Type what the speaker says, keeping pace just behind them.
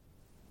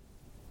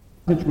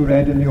Which we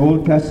read in the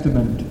Old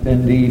Testament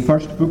in the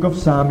first book of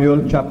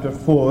Samuel, chapter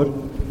 4,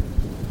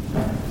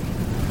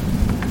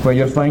 where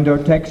you'll find our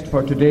text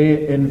for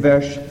today in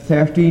verse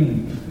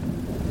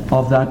 13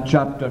 of that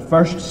chapter.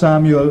 1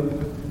 Samuel,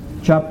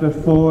 chapter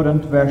 4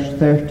 and verse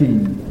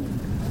 13.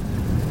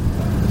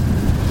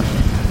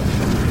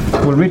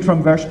 We'll read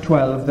from verse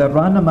 12. There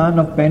ran a man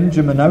of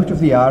Benjamin out of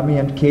the army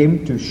and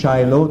came to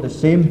Shiloh the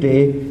same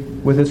day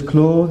with his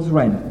clothes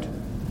rent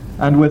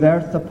and with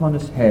earth upon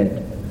his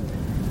head.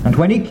 And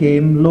when he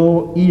came,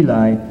 lo,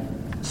 Eli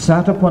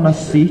sat upon a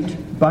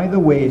seat by the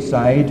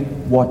wayside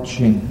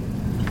watching,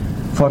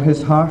 for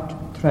his heart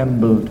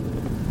trembled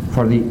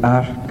for the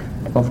ark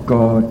of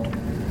God.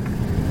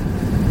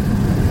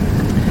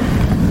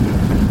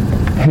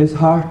 His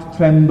heart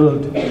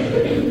trembled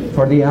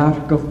for the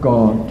ark of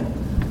God.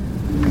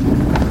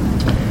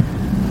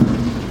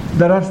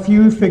 There are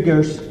few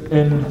figures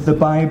in the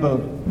Bible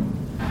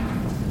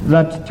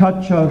that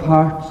touch our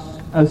hearts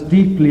as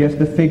deeply as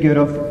the figure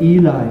of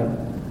Eli.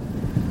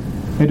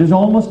 It is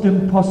almost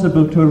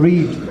impossible to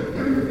read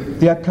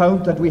the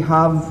account that we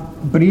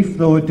have, brief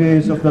though it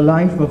is, of the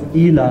life of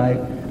Eli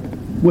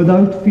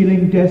without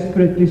feeling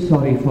desperately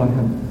sorry for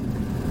him.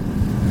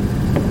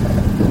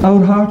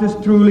 Our heart is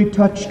truly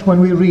touched when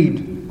we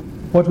read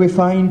what we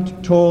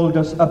find told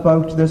us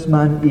about this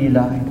man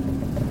Eli.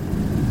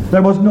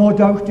 There was no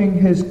doubting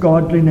his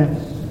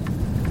godliness.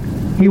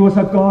 He was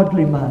a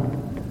godly man.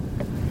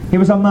 He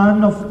was a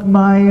man of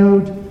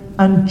mild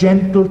and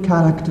gentle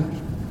character.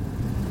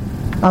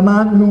 A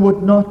man who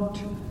would not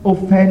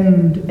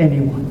offend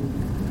anyone.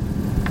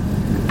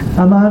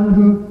 A man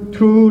who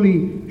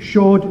truly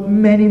showed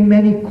many,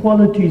 many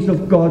qualities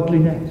of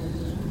godliness.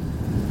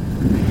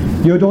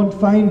 You don't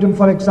find him,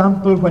 for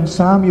example, when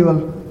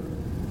Samuel,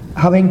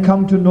 having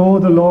come to know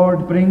the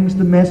Lord, brings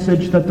the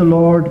message that the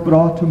Lord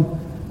brought him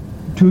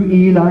to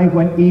Eli,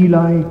 when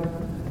Eli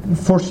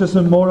forces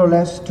him more or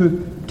less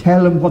to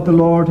tell him what the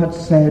Lord had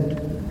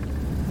said.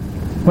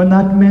 When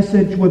that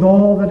message, with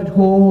all that it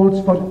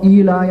holds for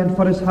Eli and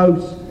for his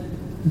house,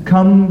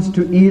 comes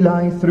to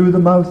Eli through the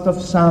mouth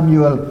of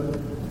Samuel,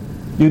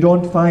 you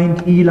don't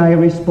find Eli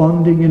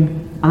responding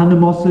in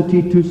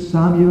animosity to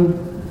Samuel,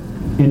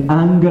 in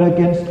anger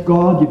against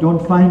God. You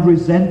don't find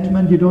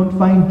resentment. You don't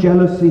find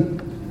jealousy.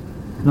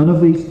 None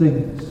of these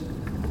things.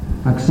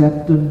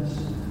 Acceptance,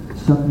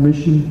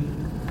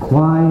 submission,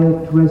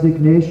 quiet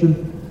resignation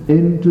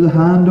into the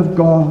hand of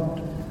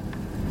God.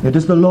 It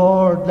is the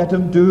Lord, let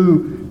him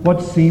do what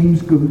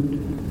seems good.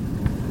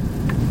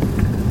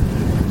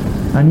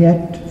 And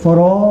yet, for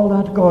all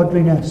that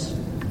godliness,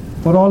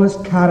 for all his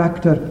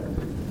character,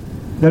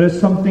 there is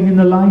something in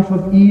the life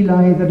of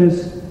Eli that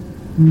is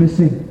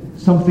missing.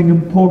 Something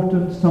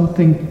important,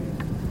 something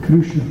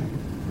crucial.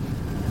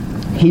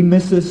 He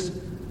misses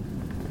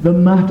the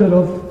matter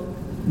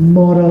of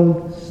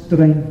moral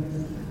strength.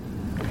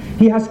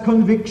 He has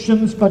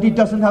convictions, but he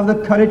doesn't have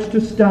the courage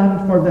to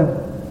stand for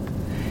them.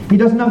 He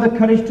doesn't have the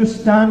courage to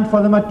stand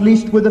for them, at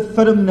least with the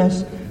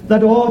firmness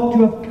that ought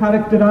to have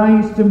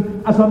characterized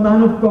him as a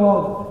man of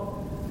God.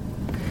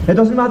 It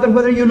doesn't matter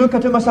whether you look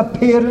at him as a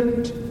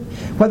parent,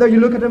 whether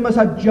you look at him as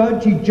a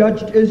judge. He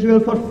judged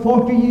Israel for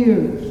 40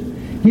 years.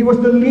 He was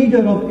the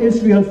leader of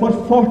Israel for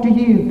 40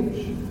 years.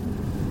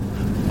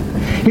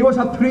 He was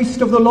a priest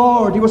of the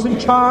Lord. He was in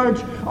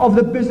charge of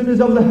the business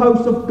of the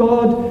house of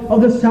God, of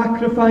the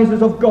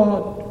sacrifices of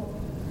God,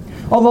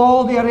 of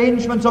all the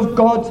arrangements of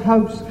God's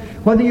house.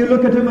 Whether you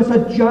look at him as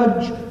a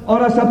judge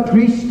or as a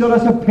priest or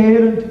as a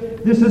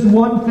parent, this is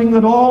one thing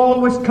that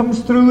always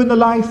comes through in the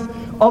life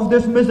of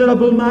this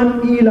miserable man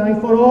Eli.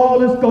 For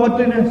all his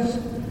godliness,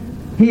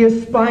 he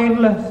is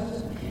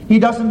spineless. He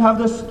doesn't have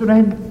the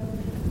strength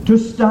to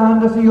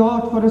stand as he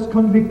ought for his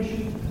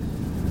conviction.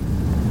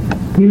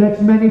 He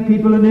lets many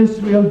people in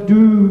Israel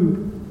do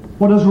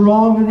what is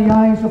wrong in the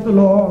eyes of the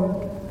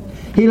Lord.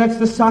 He lets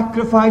the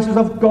sacrifices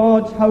of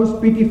God's house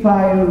be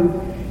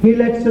defiled. He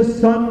lets his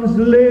sons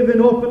live in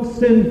open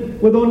sin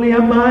with only a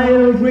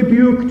mild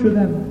rebuke to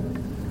them.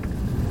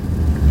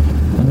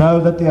 And now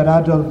that they are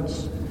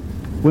adults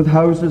with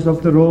houses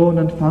of their own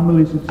and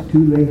families, it's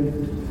too late.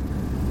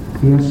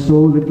 He has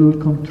so little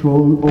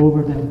control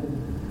over them.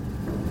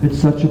 It's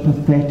such a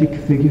pathetic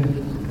figure.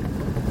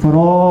 For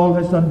all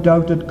his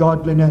undoubted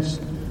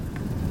godliness,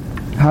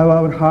 how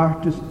our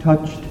heart is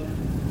touched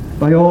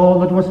by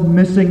all that was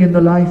missing in the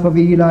life of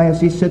Eli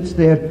as he sits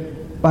there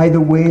by the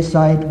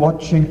wayside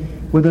watching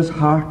with his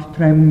heart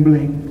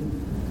trembling.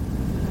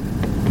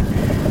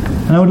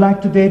 And I would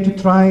like today to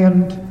try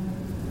and,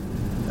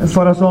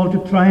 for us all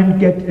to try and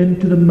get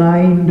into the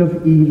mind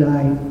of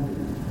Eli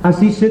as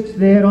he sits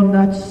there on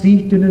that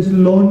seat in his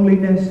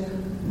loneliness,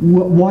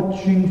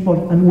 watching for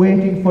and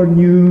waiting for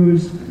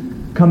news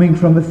coming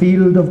from the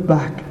field of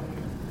battle.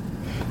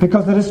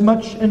 Because there is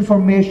much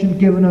information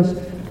given us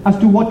as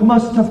to what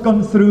must have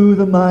gone through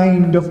the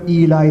mind of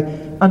Eli,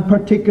 and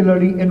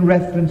particularly in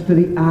reference to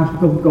the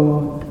ark of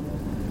God.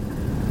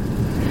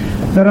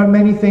 There are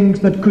many things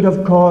that could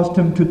have caused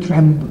him to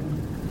tremble.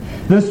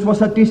 This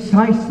was a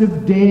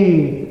decisive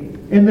day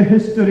in the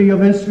history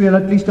of Israel,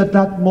 at least at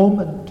that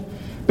moment,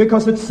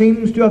 because it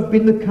seems to have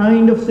been the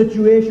kind of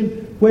situation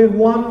where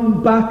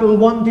one battle,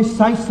 one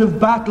decisive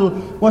battle,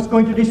 was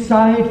going to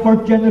decide for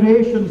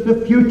generations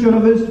the future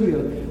of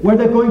Israel. Were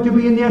they going to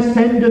be in the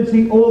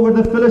ascendancy over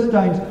the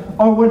Philistines,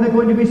 or were they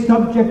going to be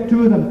subject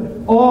to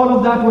them? All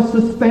of that was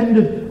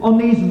suspended on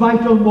these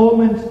vital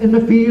moments in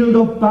the field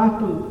of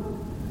battle.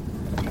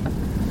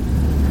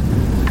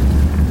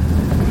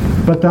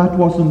 But that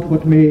wasn't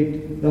what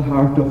made the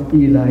heart of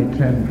Eli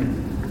tremble.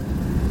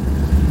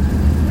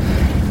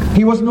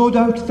 He was no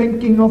doubt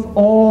thinking of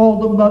all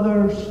the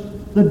mothers,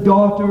 the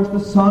daughters, the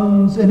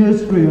sons in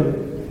Israel,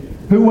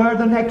 who were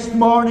the next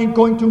morning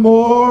going to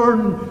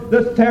mourn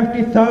the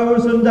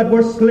 30,000 that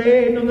were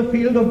slain on the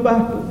field of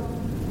battle.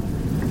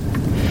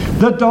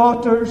 The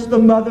daughters, the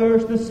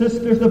mothers, the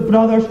sisters, the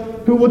brothers,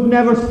 who would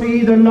never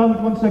see their loved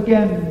ones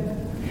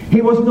again. He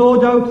was no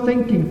doubt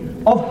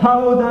thinking of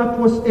how that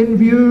was in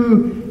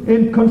view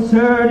in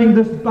concerning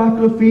this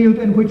battlefield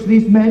in which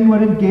these men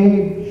were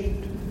engaged.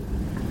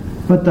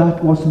 But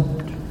that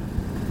wasn't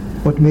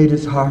what made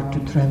his heart to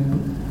tremble.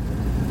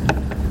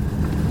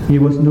 He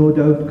was no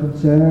doubt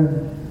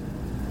concerned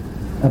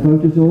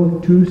about his own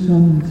two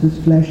sons,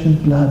 his flesh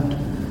and blood.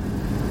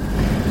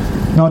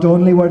 Not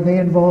only were they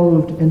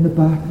involved in the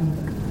battle,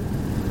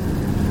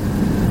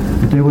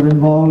 but they were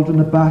involved in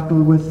the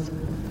battle with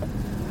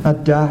a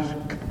dark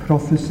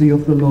prophecy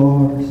of the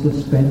Lord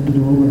suspended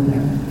over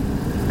them.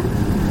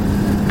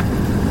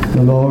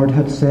 The Lord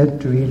had said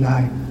to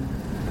Eli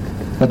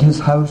that his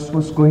house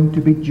was going to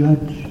be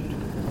judged,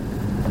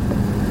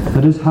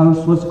 that his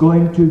house was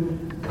going to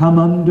come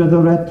under the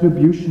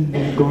retribution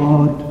of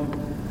God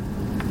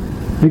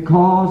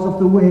because of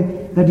the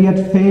way that he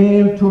had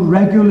failed to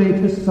regulate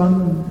his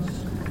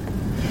sons,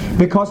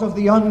 because of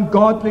the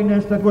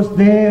ungodliness that was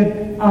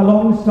there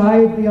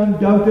alongside the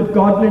undoubted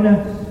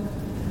godliness.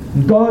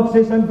 And God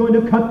says, I'm going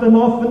to cut them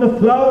off in the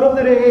flower of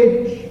their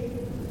age.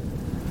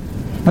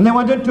 And they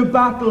went into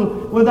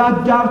battle with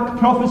that dark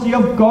prophecy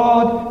of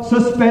God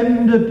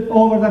suspended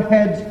over their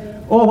heads.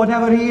 Oh,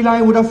 whatever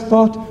Eli would have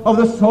thought of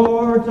the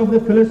swords of the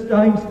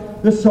Philistines,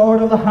 the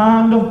sword of the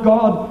hand of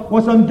God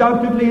was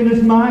undoubtedly in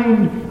his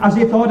mind as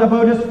he thought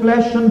about his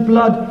flesh and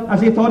blood,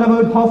 as he thought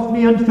about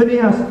Hophni and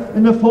Phinehas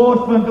in the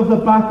forefront of the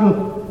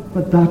battle.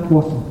 But that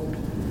wasn't,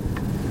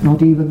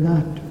 not even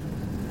that,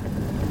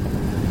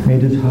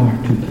 made his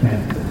heart to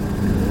tremble.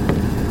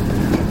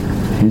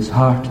 His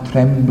heart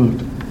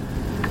trembled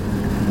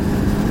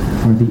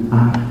for the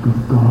ark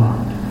of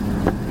God,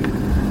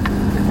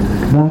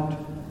 that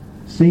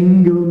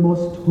single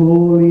most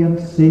holy and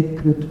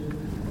sacred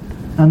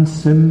and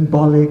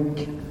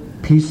symbolic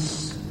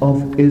piece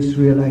of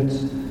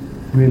Israelites'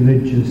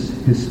 religious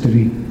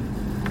history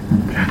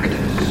and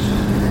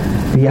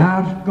practice. The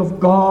ark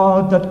of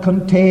God that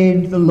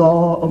contained the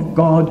law of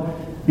God,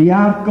 the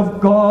ark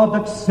of God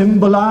that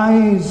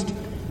symbolized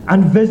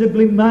and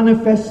visibly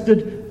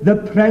manifested the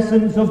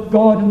presence of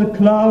God in the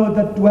cloud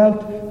that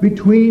dwelt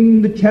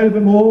between the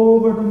cherubim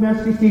over the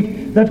mercy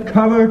seat that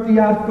covered the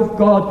ark of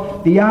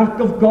God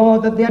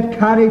that they had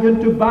carried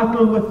into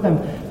battle with them,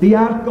 the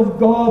ark of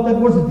God that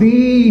was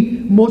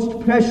the most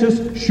precious,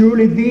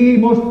 surely the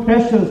most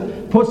precious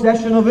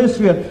possession of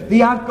Israel,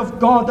 the ark of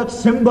God that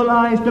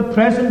symbolized the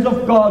presence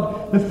of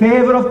God, the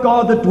favor of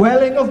God, the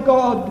dwelling of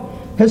God.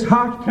 His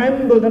heart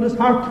trembled, and his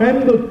heart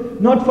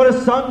trembled not for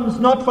his sons,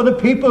 not for the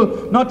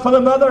people, not for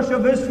the mothers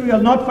of Israel,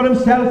 not for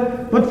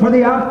himself, but for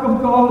the ark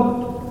of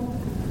God.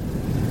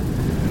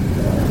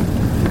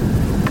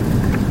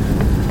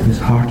 His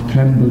heart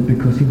trembled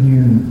because he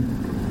knew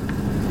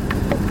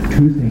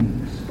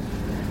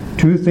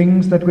two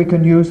things that we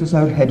can use as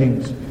our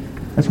headings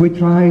as we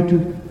try to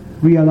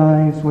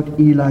realize what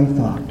Eli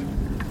thought.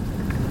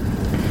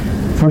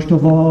 First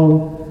of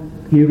all,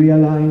 he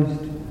realized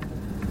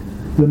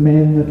the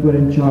men that were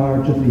in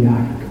charge of the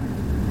ark,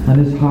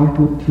 and his heart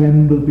would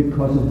tremble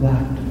because of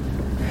that.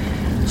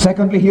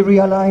 Secondly, he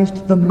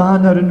realized the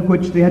manner in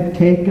which they had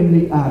taken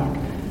the ark,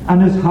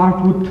 and his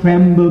heart would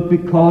tremble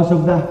because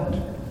of that.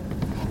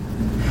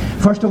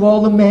 First of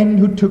all, the men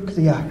who took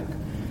the ark,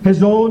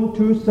 his own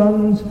two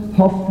sons,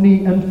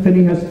 Hophni and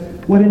Phinehas,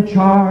 were in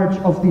charge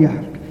of the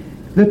ark.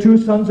 The two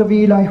sons of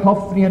Eli,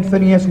 Hophni and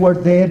Phinehas, were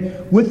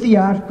there with the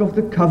ark of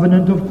the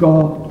covenant of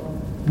God.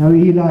 Now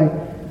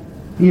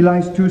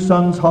Eli's two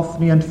sons,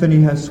 Hophni and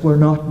Phinehas, were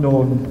not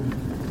known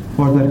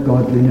for their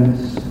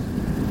godliness.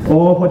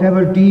 Oh,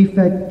 whatever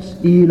defects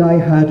Eli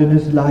had in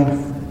his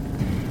life,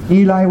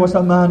 Eli was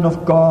a man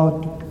of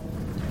God.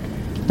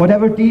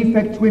 Whatever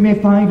defects we may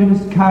find in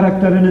his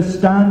character and his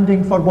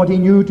standing for what he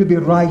knew to be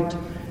right,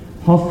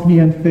 Hophni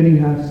and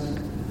Phinehas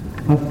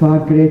have far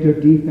greater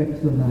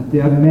defects than that. They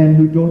are men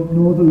who don't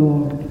know the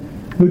Lord,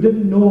 who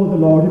didn't know the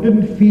Lord, who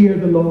didn't fear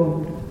the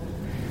Lord.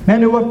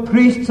 Men who were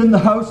priests in the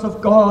house of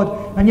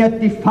God and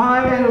yet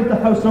defiled the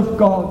house of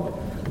God.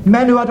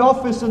 Men who had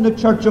office in the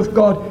church of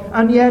God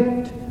and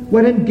yet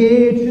were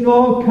engaged in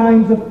all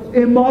kinds of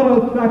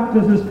immoral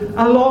practices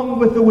along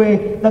with the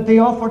way that they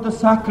offered the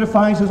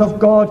sacrifices of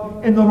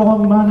God in the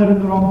wrong manner, in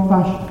the wrong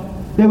fashion.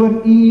 They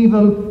were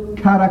evil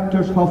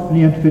characters,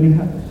 Hophni and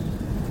Phinehas.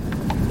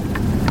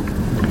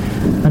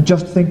 And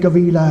just think of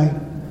Eli,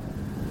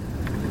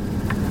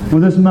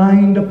 with his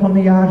mind upon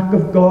the ark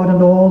of God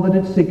and all that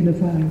it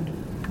signified,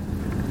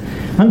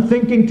 and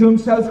thinking to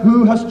himself,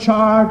 who has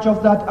charge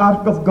of that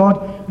ark of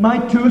God? My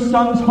two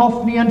sons,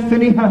 Hophni and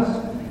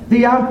Phinehas.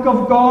 The ark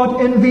of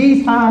God in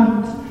these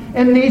hands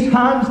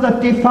that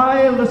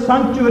defile the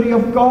sanctuary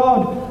of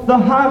God, the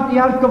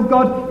ark of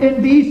God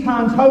in these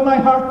hands. How my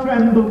heart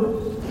trembles.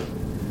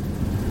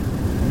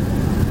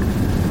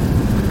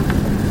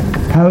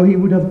 How he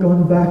would have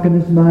gone back in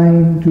his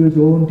mind to his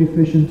own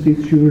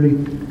deficiencies, surely.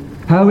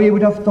 How he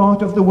would have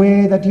thought of the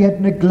way that he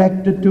had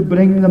neglected to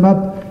bring them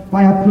up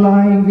by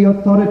applying the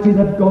authority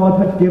that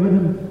God had given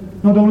him,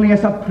 not only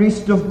as a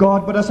priest of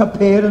God, but as a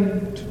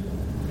parent.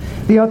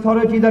 The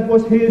authority that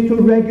was his to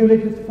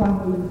regulate his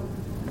family,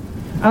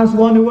 as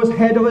one who was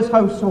head of his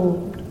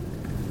household.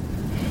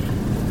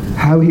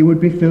 How he would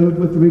be filled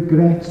with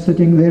regret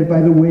sitting there by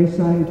the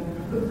wayside,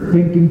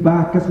 thinking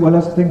back as well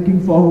as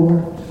thinking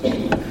forward.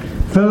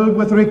 Filled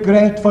with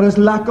regret for his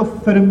lack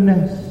of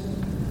firmness.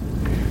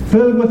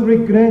 Filled with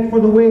regret for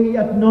the way he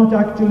had not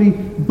actually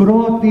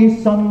brought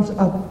these sons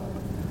up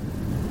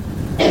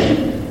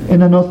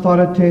in an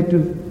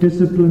authoritative,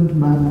 disciplined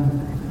manner.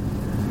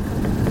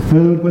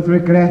 Filled with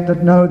regret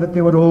that now that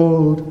they were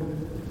old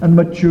and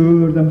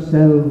mature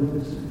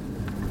themselves,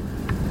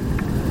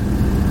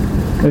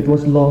 it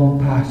was long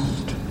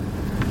past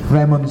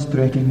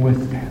remonstrating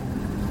with them.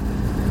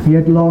 He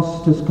had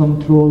lost his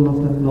control of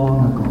them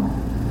long ago.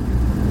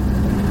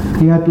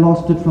 He had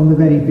lost it from the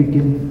very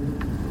beginning,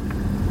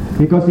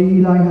 because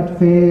Eli had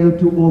failed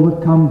to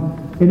overcome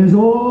in his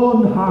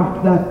own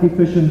heart that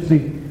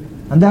deficiency,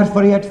 and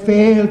therefore he had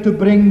failed to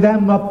bring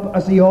them up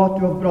as he ought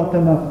to have brought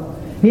them up.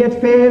 He had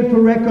failed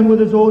to reckon with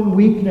his own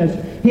weakness.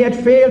 He had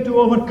failed to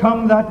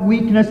overcome that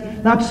weakness,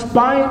 that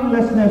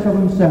spinelessness of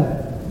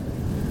himself.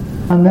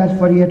 And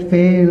therefore he had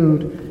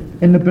failed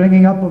in the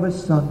bringing up of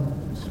his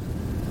sons.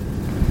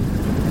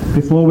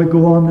 Before we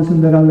go on,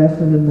 isn't there a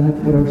lesson in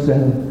that for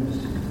ourselves?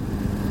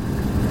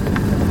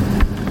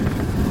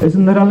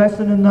 Isn't there a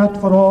lesson in that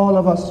for all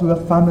of us who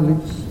have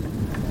families?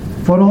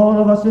 For all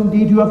of us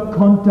indeed who have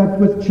contact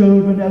with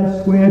children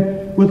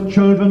elsewhere, with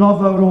children of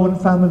our own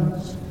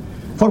families.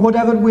 For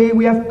whatever way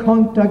we have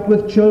contact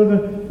with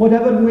children,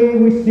 whatever way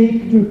we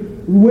seek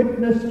to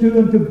witness to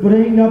and to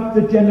bring up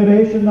the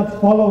generation that's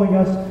following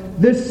us,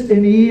 this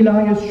in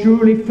Eli is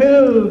surely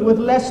filled with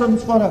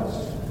lessons for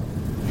us.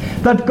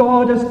 That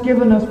God has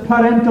given us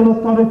parental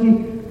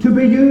authority to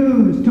be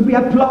used, to be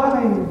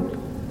applied.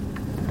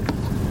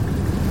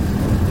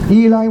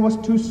 Eli was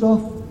too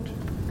soft.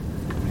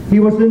 He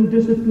was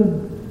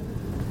indisciplined.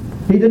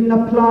 He didn't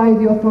apply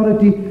the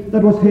authority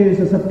that was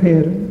his as a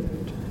parent.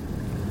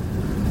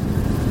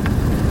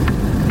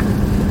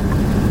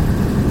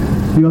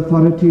 The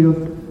authority of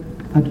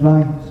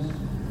advice,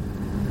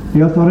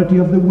 the authority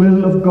of the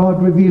will of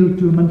God revealed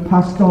to him and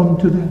passed on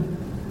to them,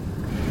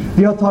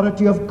 the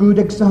authority of good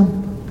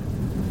example,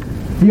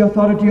 the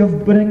authority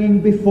of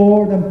bringing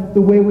before them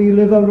the way we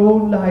live our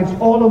own lives.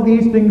 All of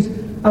these things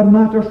are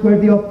matters where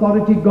the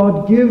authority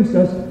God gives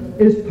us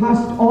is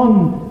passed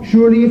on,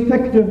 surely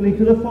effectively,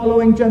 to the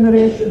following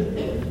generation.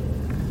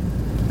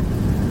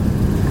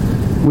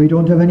 We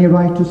don't have any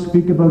right to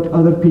speak about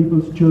other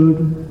people's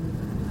children.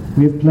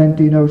 We have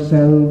plenty in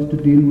ourselves to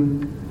deal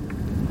with.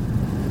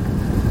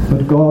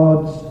 But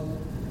God's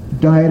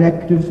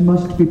directives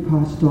must be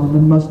passed on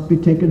and must be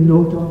taken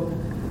note of.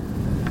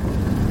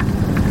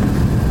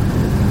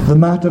 The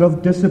matter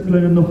of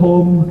discipline in the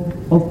home,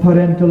 of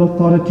parental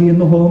authority in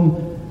the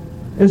home,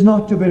 is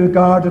not to be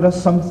regarded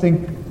as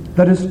something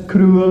that is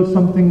cruel,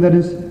 something that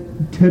is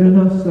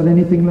tyrannous or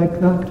anything like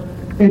that.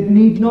 It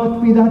need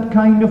not be that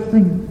kind of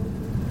thing,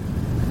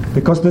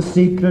 because the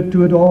secret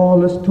to it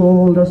all is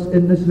told us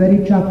in this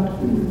very chapter.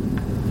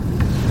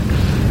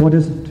 What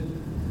is it?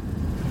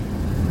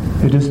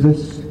 It is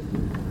this: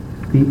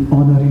 the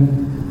honouring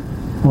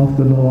of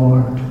the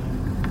Lord.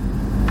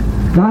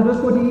 That is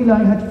what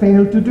Eli had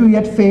failed to do. He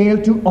had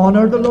failed to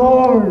honour the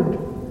Lord.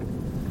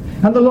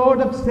 And the Lord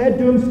had said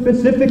to him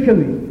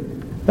specifically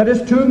that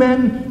his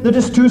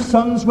two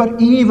sons were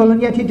evil,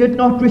 and yet he did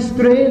not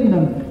restrain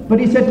them.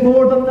 But he said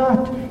more than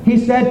that. He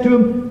said to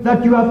him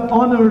that you have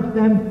honoured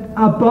them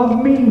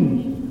above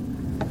me.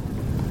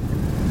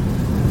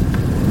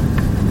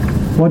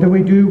 What do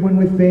we do when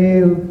we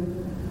fail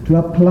to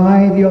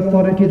apply the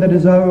authority that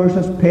is ours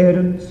as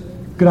parents,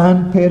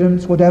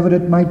 grandparents, whatever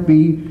it might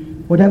be,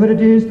 whatever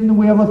it is in the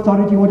way of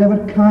authority, whatever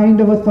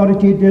kind of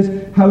authority it is,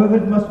 however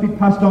it must be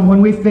passed on?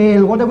 When we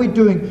fail, what are we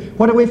doing?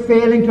 What are we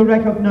failing to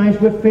recognize?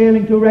 We're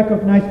failing to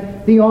recognize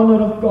the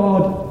honour of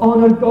God.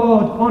 Honour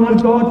God.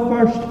 Honour God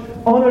first.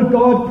 Honour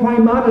God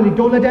primarily.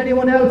 Don't let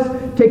anyone else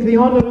take the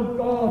honour of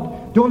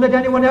God. Don't let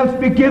anyone else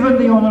be given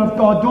the honour of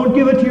God. Don't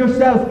give it to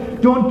yourself.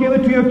 Don't give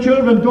it to your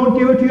children. Don't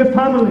give it to your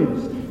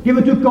families. Give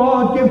it to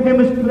God. Give Him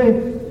His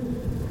place.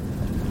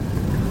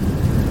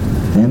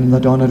 Them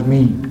that honour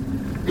me,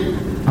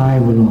 I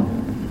will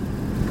honour.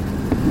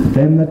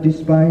 Them that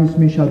despise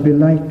me shall be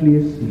lightly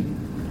esteemed.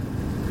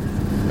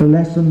 The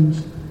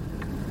lessons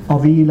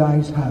of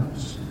Eli's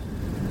house.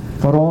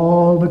 For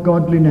all the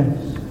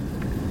godliness,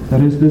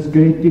 there is this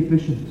great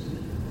deficiency.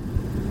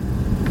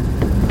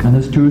 And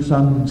his two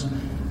sons,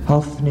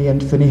 Hophni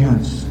and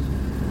Phinehas,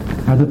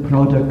 are the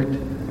product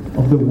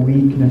of the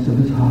weakness of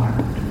his heart.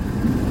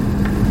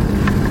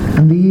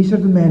 And these are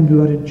the men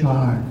who are in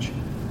charge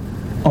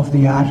of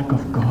the ark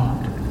of God.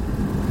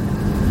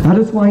 That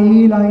is why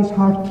Eli's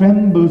heart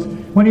trembles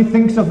when he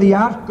thinks of the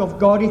ark of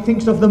God. He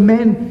thinks of the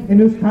men in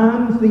whose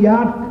hands the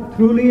ark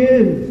truly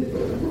is.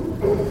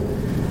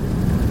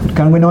 But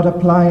can we not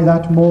apply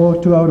that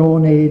more to our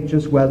own age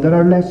as well? There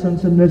are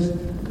lessons in this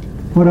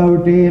for our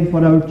day and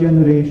for our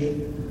generation.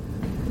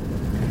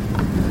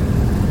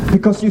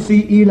 Because you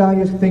see, Eli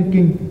is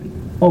thinking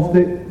of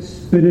the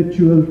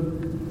spiritual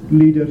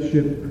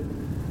leadership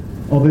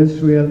of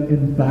Israel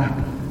in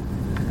battle.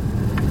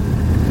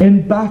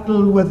 In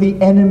battle with the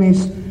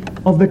enemies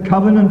of the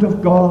covenant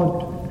of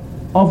God,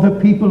 of the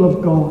people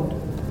of God.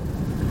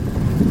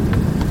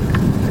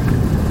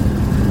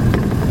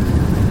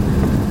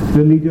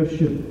 The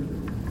leadership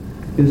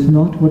is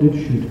not what it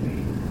should be.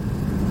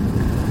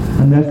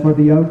 And therefore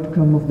the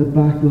outcome of the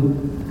battle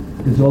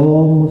is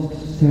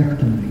almost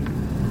certainly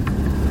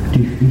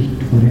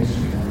defeat for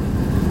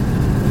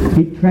Israel.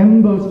 He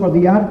trembles for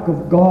the ark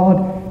of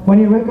God when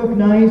he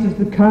recognizes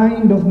the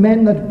kind of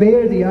men that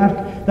bear the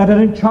ark, that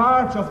are in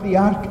charge of the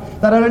ark,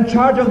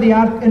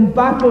 in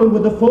battle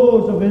with the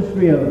foes of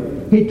Israel.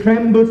 He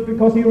trembles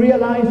because he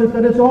realizes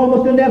that it's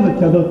almost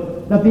inevitable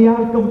that the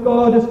ark of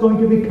God is going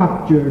to be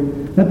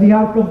captured, that the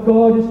ark of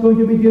God is going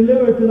to be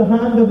delivered to the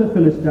hand of the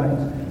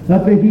Philistines,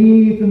 that the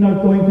heathen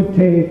are going to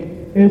take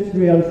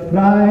Israel's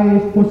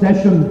prized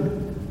possession.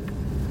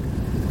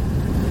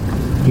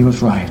 He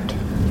was right.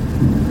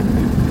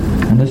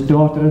 And his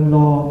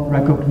daughter-in-law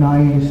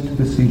recognized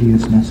the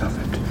seriousness of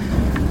it.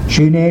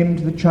 She named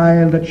the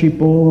child that she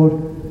bore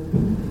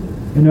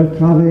in her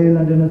travail,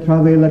 and in a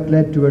travail that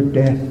led to her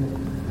death,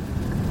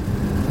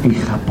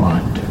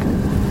 Ichabod.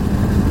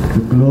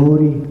 The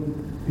glory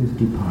is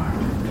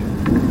departed.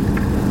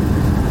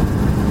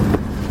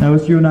 Now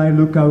as you and I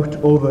look out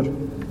over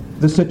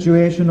the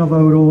situation of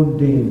our own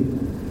day,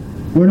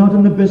 we're not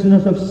in the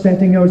business of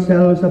setting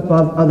ourselves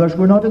above others.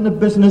 We're not in the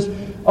business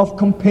of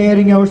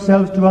comparing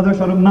ourselves to others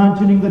or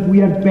imagining that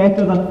we are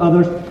better than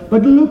others.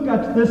 But look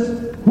at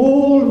this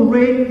whole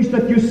range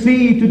that you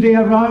see today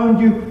around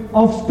you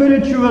of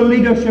spiritual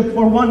leadership,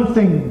 for one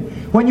thing.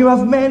 When you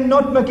have men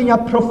not making a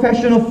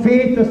profession of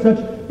faith as such,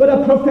 but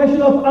a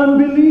profession of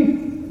unbelief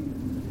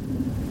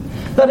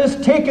that is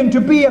taken to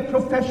be a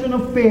profession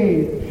of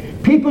faith.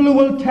 People who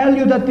will tell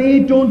you that they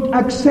don't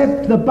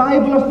accept the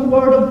Bible as the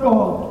Word of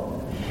God.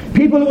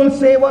 People who will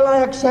say, well, I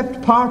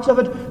accept parts of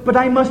it, but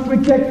I must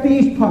reject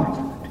these parts.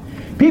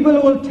 People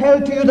who will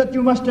tell to you that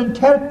you must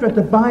interpret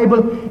the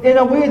Bible in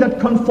a way that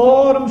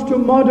conforms to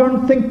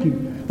modern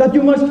thinking, that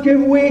you must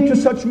give way to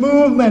such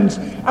movements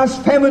as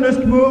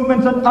feminist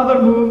movements and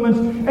other movements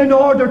in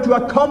order to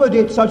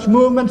accommodate such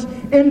movements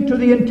into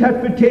the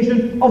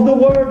interpretation of the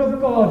Word of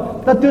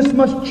God, that this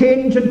must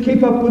change and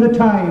keep up with the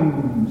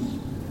times.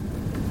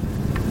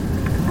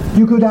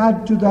 You could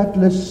add to that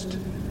list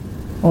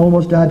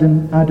almost ad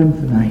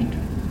infinitum.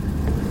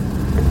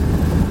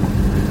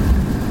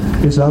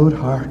 Is our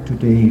heart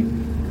today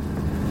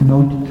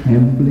not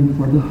trembling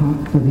for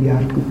the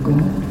ark of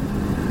God?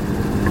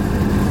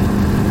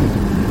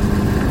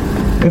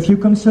 If you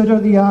consider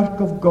the ark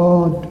of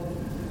God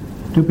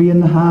to be in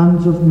the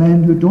hands of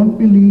men who don't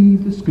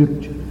believe the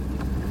Scripture,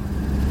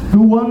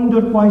 who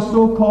wonder why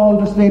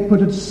so-called, as they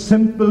put it,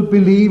 simple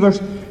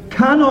believers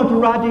cannot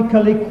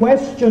radically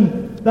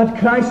question that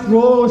Christ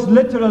rose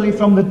literally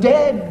from the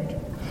dead,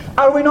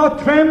 are we not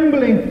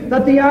trembling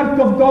that the ark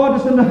of God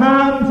is in the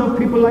hands of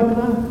people like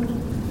that?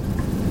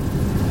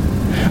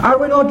 Are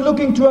we not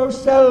looking to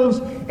ourselves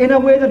in a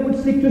way that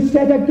would seek to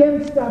set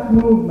against that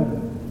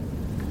movement?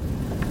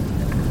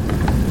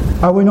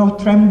 Are we not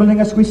trembling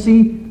as we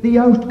see the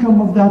outcome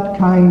of that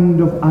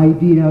kind of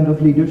idea and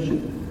of leadership?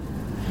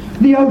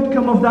 The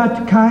outcome of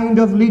that kind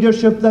of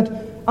leadership that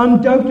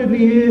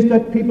undoubtedly is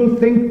that people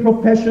think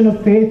profession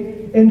of faith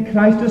in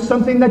Christ is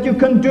something that you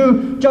can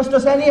do just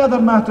as any other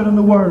matter in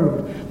the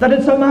world. That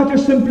it's a matter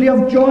simply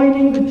of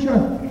joining the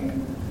church.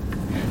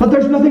 But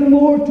there's nothing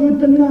more to it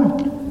than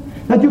that.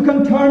 That you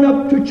can turn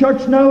up to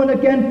church now and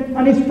again,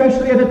 and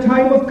especially at a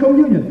time of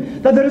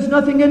communion. That there is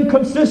nothing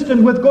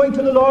inconsistent with going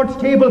to the Lord's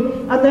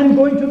table and then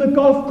going to the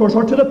golf course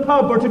or to the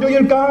pub or to do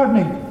your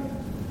gardening.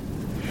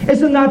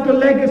 Isn't that the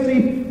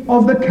legacy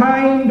of the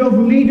kind of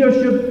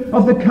leadership,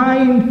 of the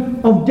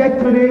kind of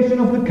declaration,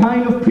 of the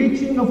kind of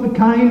preaching, of the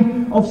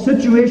kind of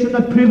situation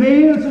that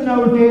prevails in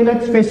our day,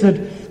 let's face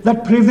it,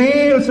 that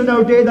prevails in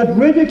our day, that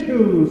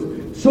ridicules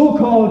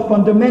so-called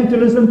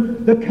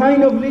fundamentalism, the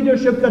kind of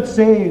leadership that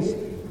says,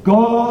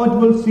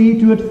 God will see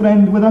to it,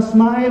 friend, with a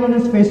smile on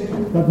his face,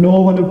 that no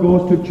one who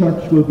goes to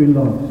church will be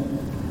lost.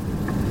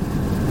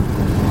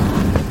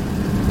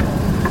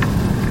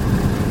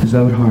 Is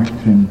our heart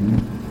trembling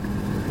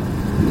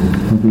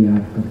for the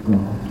ark of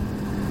God?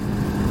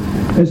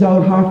 Is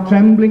our heart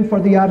trembling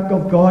for the ark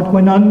of God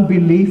when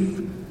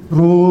unbelief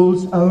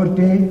rules our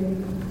day?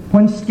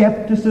 when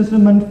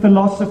skepticism and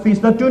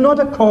philosophies that do not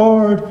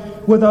accord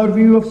with our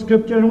view of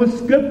Scripture and with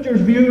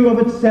Scripture's view of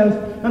itself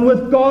and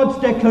with God's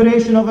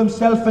declaration of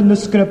himself in the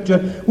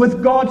Scripture,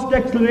 with God's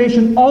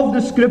declaration of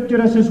the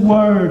Scripture as his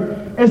word.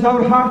 Is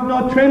our heart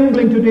not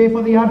trembling today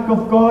for the ark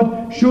of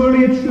God?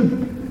 Surely it should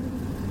be.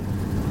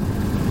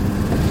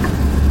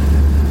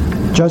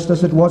 Just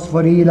as it was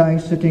for Eli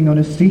sitting on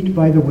a seat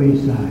by the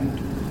wayside,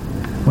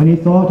 when he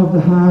thought of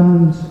the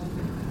hands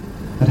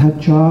that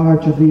had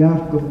charge of the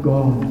ark of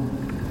God,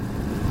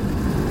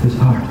 his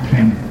heart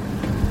trembled.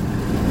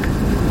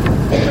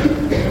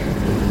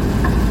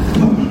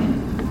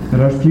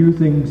 There are few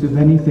things, if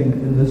anything,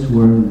 in this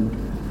world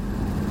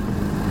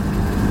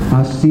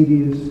as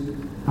serious,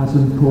 as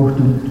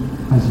important,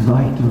 as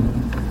vital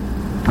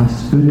as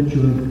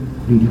spiritual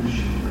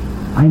leadership.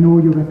 I know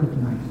you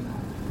recognize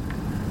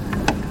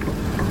that.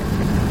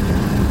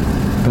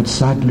 But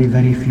sadly,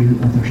 very few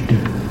others do.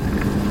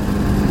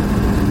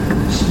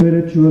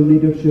 Spiritual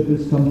leadership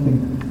is something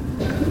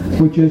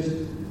which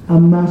is a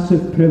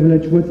massive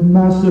privilege with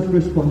massive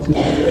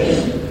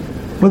responsibilities.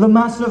 With the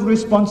massive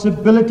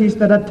responsibilities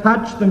that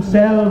attach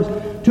themselves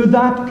to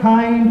that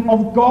kind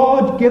of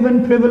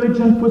God-given privilege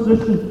and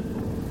position.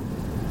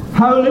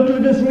 How little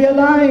it is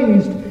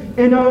realized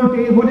in our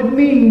day what it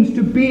means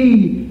to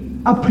be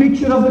a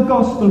preacher of the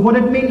gospel, what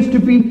it means to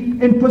be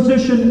in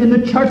position in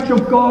the church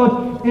of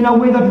God in a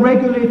way that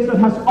regulates, that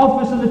has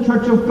office in the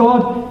church of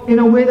God, in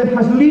a way that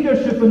has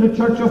leadership in the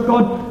church of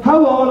God.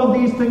 How all of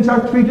these things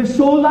are treated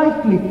so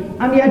lightly,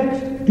 and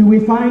yet do we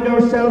find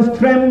ourselves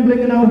trembling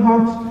in our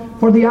hearts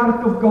for the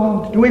ark of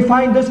God? Do we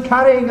find this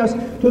carrying us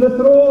to the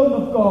throne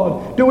of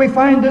God? Do we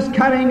find this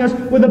carrying us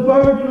with the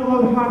burden of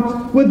our hearts,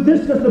 with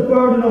this as the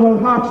burden of our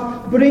hearts,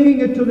 bringing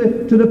it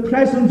to the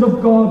presence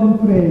of God in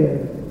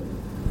prayer?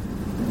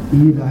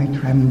 Eli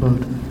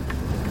trembled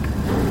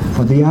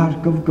for the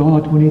ark of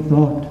God when he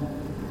thought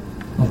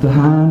of the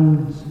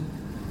hands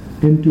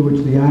into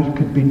which the ark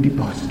had been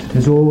deposited.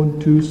 His own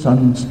two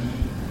sons,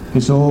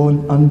 his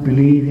own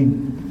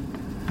unbelieving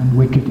and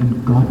wicked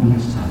and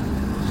godless sons.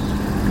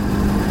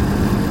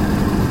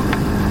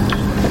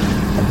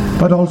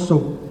 But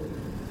also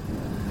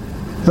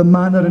the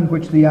manner in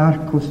which the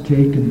ark was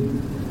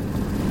taken.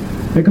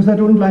 Because I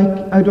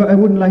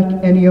wouldn't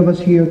like any of us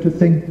here to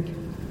think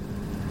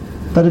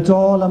that it's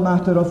all a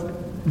matter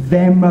of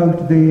them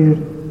out there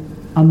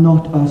and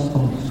not us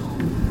also.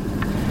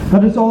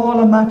 That it's all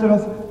a matter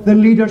of the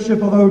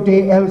leadership of our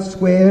day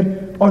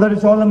elsewhere, or that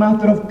it's all a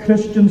matter of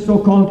Christians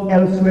so-called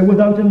elsewhere,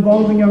 without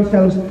involving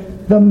ourselves.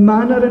 The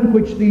manner in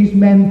which these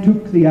men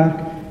took the ark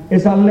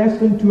is a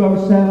lesson to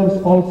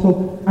ourselves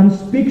also, and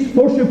speaks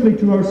forcibly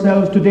to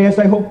ourselves today, as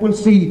I hope we'll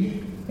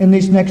see in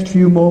these next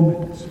few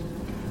moments.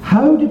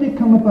 How did they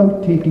come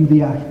about taking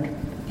the ark?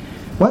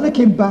 Well, they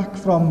came back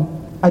from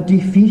a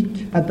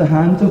defeat at the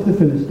hands of the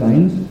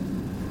Philistines.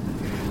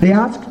 They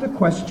asked the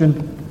question,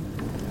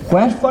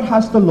 "Wherefore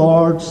has the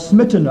Lord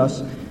smitten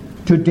us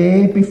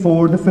today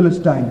before the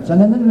Philistines?"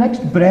 And in the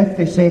next breath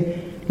they say,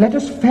 "Let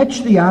us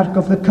fetch the ark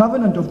of the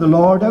covenant of the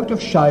Lord out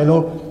of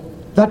Shiloh,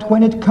 that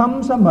when it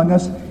comes among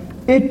us,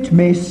 it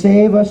may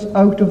save us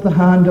out of the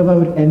hand of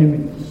our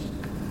enemies."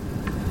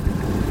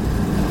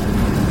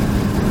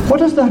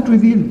 What does that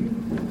reveal?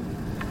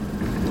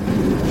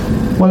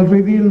 Well, it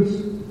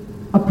reveals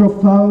a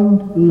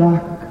profound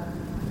lack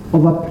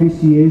of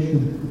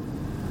appreciation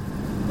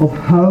of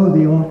how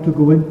they ought to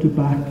go into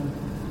battle.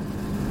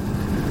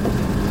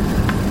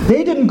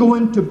 They didn't go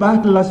into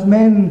battle as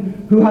men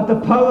who had the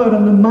power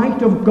and the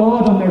might of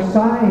God on their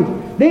side.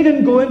 They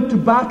didn't go into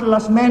battle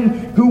as men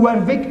who were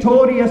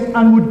victorious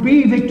and would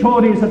be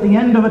victorious at the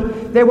end of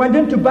it. They went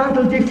into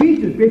battle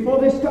defeated before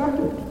they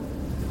started.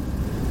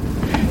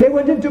 They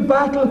went into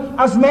battle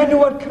as men who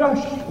were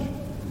crushed.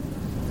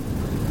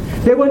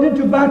 They went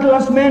into battle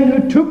as men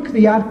who took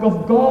the ark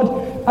of God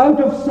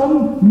out of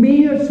some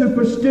mere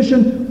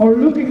superstition or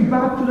looking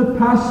back to the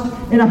past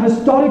in a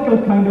historical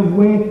kind of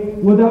way,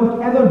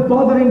 without ever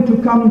bothering to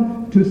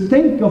come to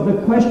think of the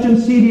question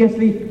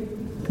seriously,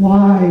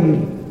 why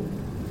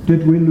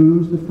did we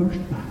lose the first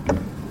battle?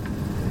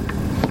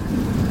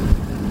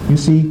 You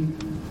see,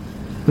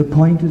 the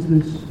point is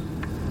this.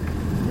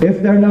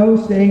 If they're now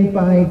saying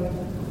by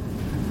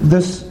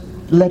this,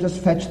 "Let us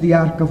fetch the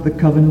ark of the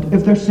covenant,"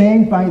 if they're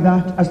saying by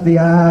that, as they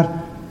are,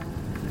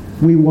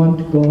 "We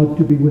want God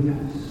to be with us,"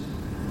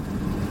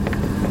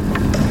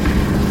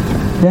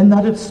 then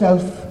that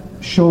itself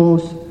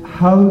shows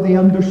how they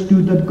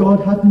understood that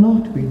God had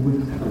not been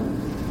with them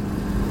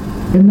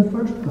in the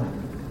first battle.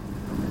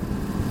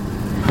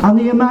 And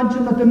they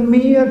imagine that the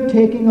mere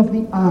taking of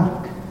the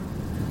ark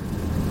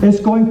is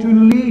going to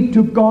lead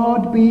to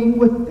God being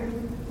with them,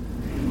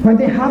 when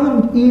they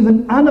haven't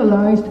even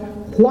analysed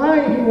why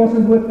he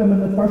wasn't with them in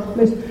the first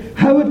place,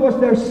 how it was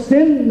their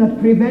sin that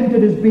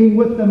prevented his being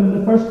with them in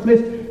the first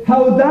place,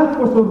 how that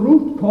was the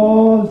root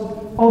cause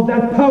of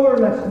their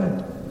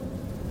powerlessness.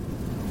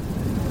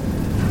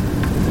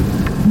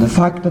 The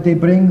fact that they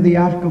bring the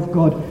ark of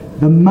God,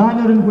 the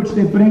manner in which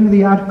they bring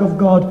the ark of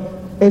God,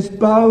 is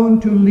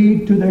bound to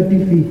lead to their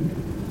defeat.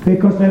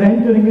 because they're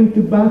entering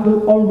into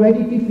battle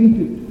already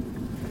defeated.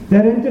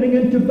 They're entering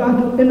into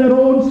battle in their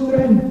own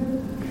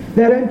strength.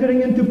 They're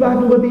entering into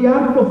battle with the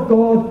ark of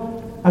God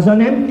as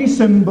an empty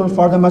symbol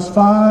for them as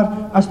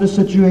far as the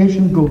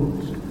situation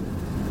goes,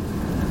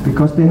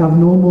 because they have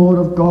no more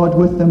of God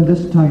with them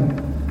this time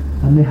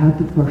than they had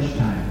the first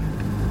time.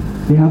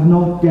 They have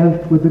not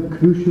dealt with the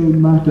crucial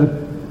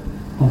matter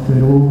of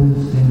their own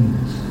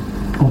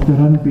sins, of their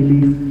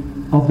unbelief,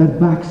 of their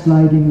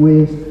backsliding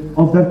ways,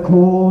 of their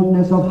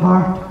coldness of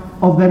heart,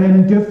 of their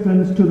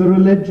indifference to the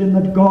religion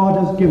that God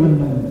has given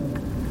them.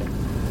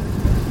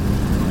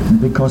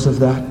 And because of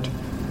that,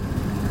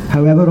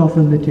 however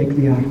often they take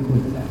the ark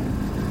with them,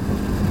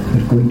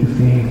 they're going to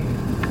fail.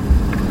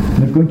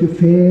 They're going to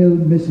fail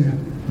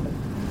miserably.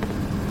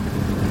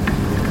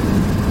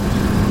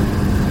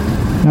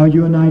 Now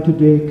you and I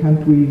today,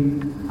 can't we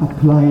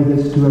apply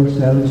this to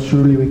ourselves?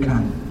 Surely we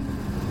can.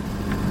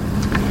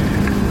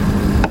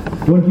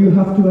 Don't you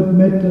have to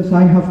admit, as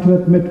I have to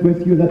admit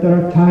with you, that there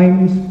are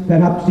times,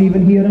 perhaps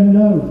even here and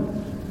now,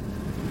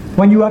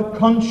 when you are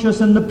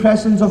conscious in the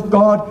presence of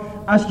God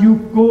as you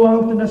go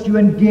out and as you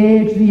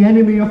engage the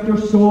enemy of your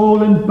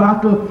soul in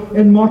battle,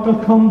 in mortal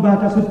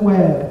combat as it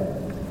were,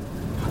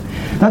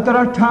 that there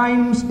are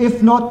times,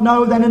 if not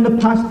now then in the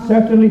past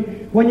certainly,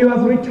 when you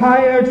have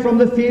retired from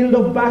the field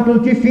of battle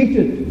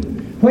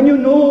defeated, when you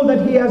know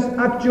that he has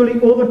actually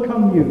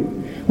overcome you,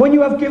 when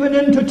you have given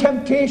in to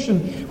temptation,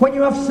 when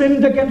you have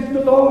sinned against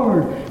the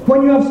Lord,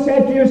 when you have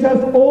said to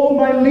yourself, oh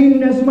my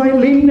leanness,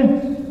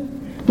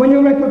 when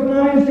you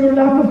recognize your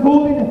lack of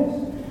holiness,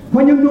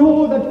 when you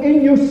know that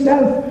in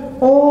yourself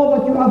all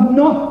that you have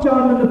not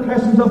done in the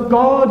presence of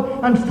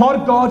God and for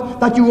God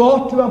that you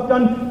ought to have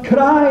done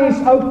cries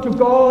out to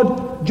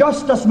God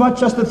just as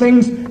much as the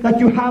things that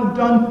you have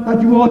done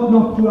that you ought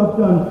not to have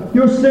done.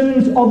 Your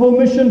sins of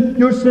omission,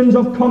 your sins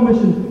of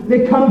commission,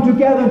 they come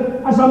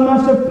together as a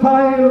massive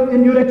pile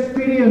in your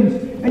experience,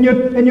 in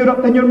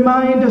your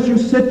mind as you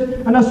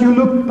sit and as you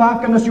look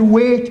back and as you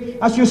wait,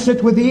 as you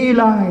sit with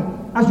Eli,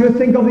 as you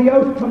think of the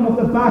outcome of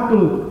the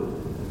battle.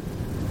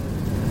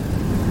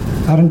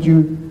 Aren't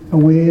you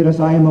aware, as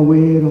I am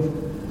aware,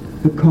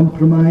 of the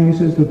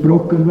compromises, the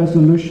broken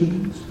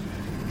resolutions,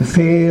 the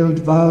failed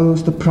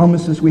vows, the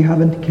promises we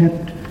haven't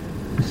kept,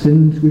 the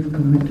sins we've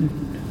committed,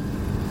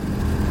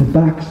 the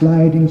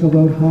backslidings of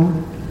our heart?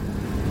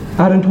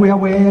 Aren't we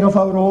aware of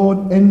our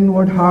own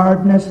inward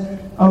hardness,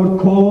 our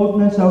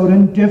coldness, our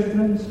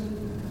indifference?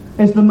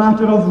 Is the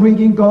matter of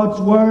reading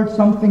God's Word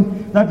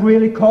something that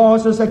really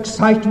causes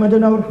excitement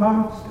in our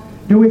hearts?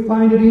 Do we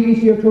find it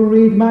easier to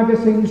read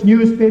magazines,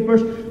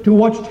 newspapers, to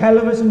watch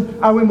television?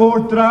 Are we more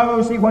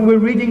drowsy when we're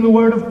reading the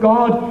Word of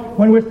God,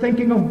 when we're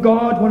thinking of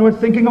God, when we're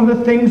thinking of the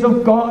things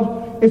of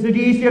God? Is it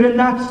easier in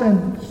that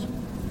sense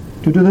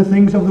to do the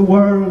things of the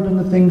world and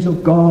the things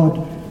of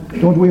God?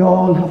 Don't we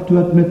all have to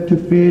admit to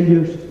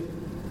failures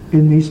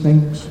in these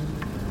things?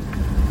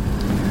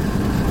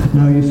 But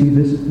now you see,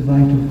 this is the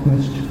vital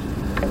question.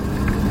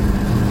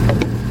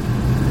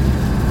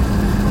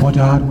 What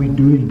are we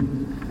doing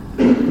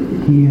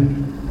here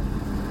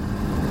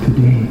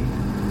today?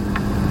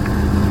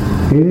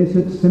 Is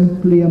it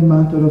simply a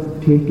matter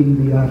of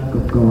taking the ark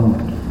of God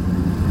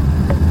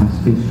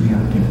as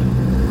Israel did?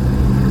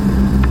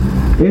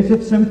 Is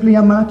it simply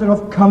a matter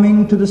of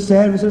coming to the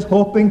services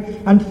hoping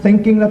and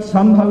thinking that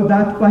somehow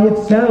that by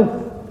itself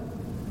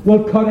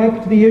will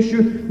correct the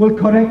issue, will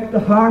correct the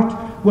heart,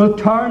 will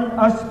turn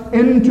us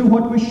into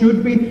what we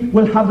should be,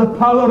 will have the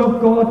power of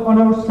God on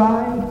our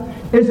side?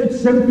 Is it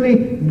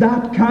simply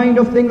that kind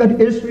of thing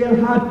that Israel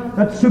had,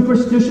 that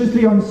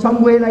superstitiously or in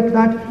some way like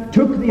that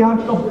took the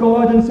ark of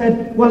God and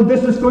said, well,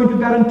 this is going to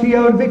guarantee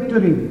our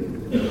victory?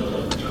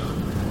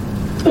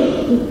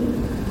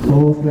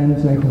 Oh,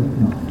 friends, I hope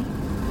not.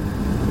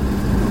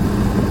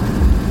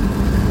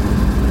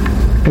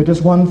 It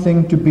is one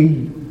thing to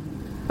be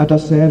at a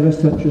service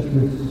such as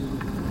this.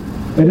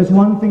 It is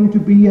one thing to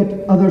be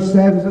at other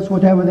services,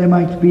 whatever they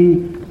might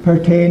be,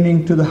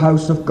 pertaining to the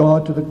house of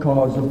God, to the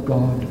cause of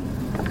God.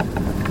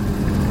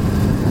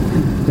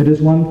 It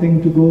is one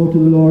thing to go to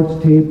the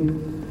Lord's table,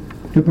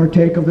 to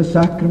partake of the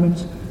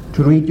sacraments,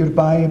 to read your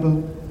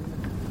Bible,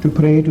 to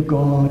pray to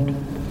God.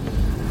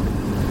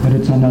 But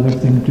it's another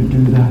thing to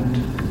do that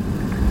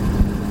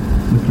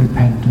with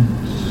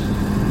repentance,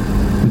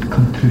 with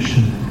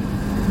contrition,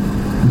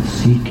 with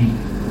seeking,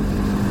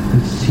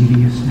 with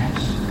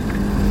seriousness,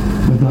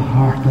 with the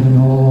heart that in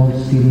all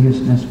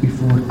seriousness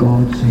before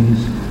God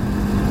says,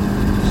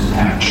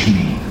 search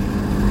me,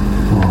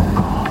 O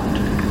God.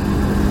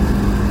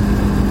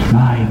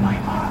 Try my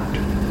heart,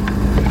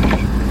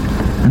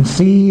 and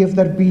see if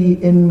there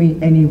be in me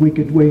any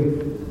wicked way,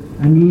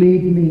 and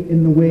lead me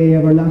in the way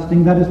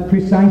everlasting. That is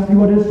precisely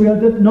what Israel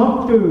did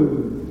not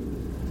do.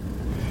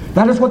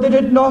 That is what they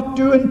did not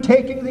do in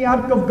taking the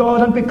ark of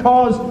God, and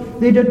because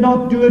they did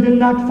not do it in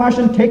that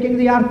fashion, taking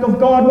the ark of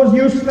God was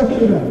useless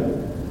to them.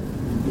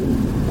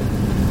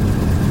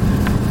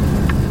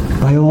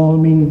 By all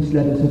means,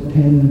 let us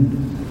attend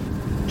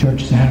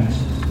church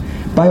services.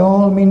 By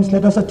all means,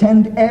 let us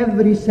attend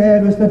every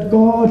service that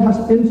God has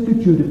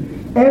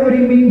instituted, every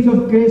means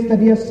of grace that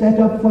he has set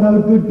up for our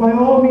good. By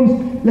all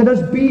means, let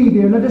us be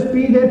there. Let us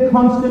be there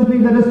constantly.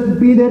 Let us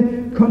be there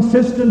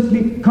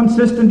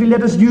consistently.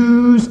 Let us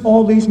use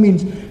all these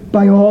means.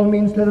 By all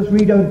means, let us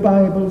read our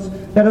Bibles.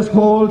 Let us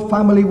hold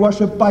family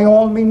worship. By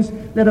all means,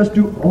 let us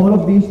do all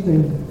of these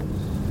things.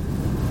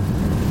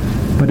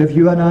 But if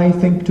you and I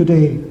think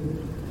today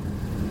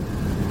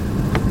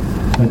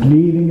that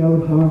leaving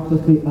our hearts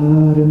as they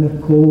are in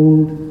their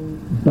cold,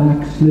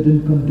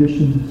 backslidden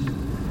conditions,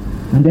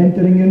 and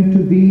entering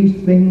into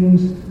these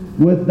things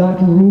with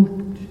that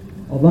root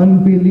of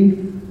unbelief,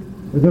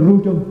 with the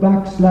root of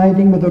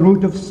backsliding, with the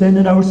root of sin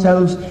in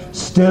ourselves,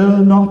 still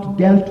not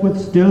dealt with,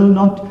 still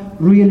not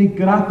really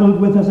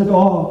grappled with as it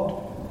ought.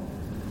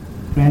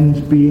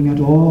 Friends, being at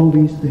all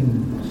these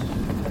things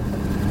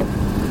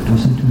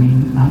doesn't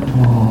mean at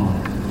all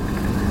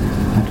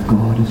that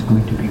God is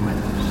going to be with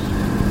us.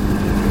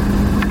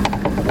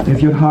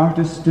 If your heart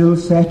is still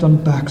set on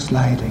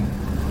backsliding,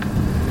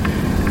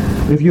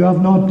 if you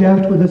have not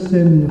dealt with the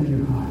sin of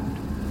your heart,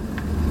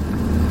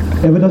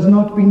 if it has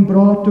not been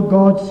brought to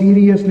God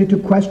seriously to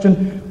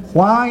question,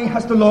 why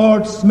has the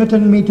Lord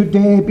smitten me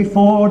today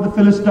before the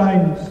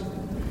Philistines?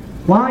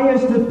 Why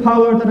is the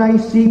power that I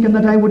seek and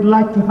that I would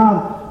like to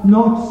have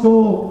not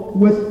so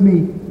with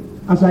me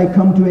as I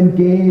come to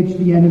engage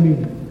the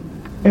enemy?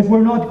 If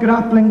we're not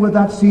grappling with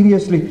that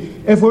seriously,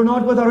 if we're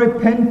not with a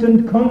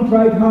repentant,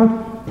 contrite heart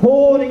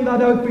pouring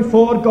that out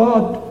before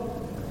God,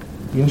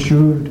 be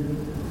assured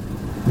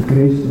the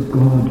grace of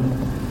God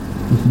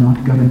is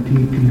not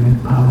guaranteed to you in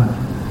power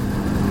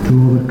to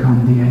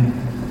overcome the enemy.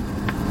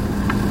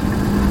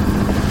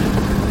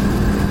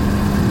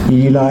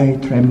 Eli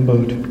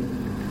trembled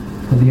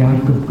for the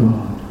ark of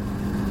God.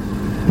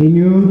 He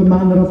knew the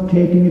manner of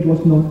taking it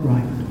was not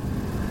right.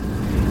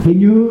 He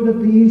knew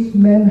that these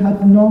men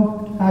had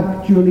not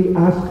actually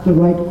asked the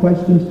right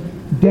questions,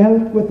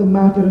 dealt with the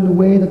matter in the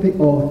way that they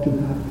ought to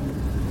have.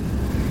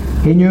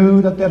 He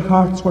knew that their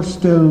hearts were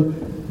still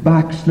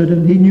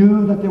backslidden. He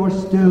knew that they were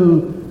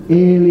still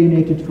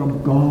alienated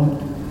from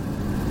God.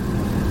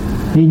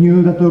 He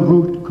knew that the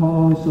root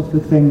cause of the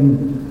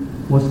thing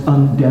was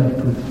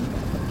undealt with.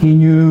 He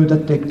knew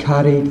that they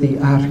carried the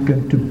ark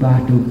into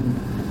battle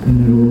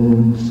in their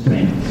own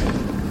strength.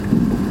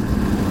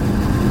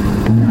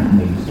 And that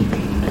means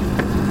defeat.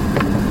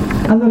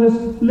 And there is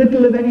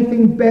little of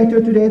anything better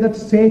today that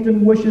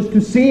Satan wishes to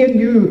see in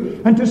you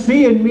and to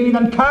see in me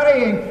than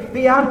carrying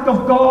the ark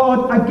of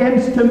God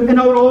against him in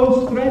our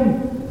own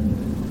strength.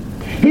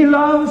 He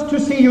loves to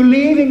see you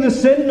leaving the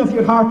sin of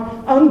your heart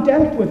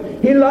undealt with.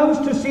 He loves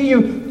to see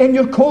you in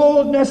your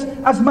coldness,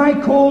 as my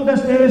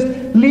coldness is,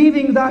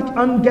 leaving that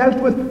undealt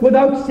with,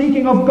 without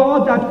seeking of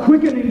God that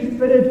quickening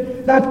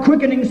spirit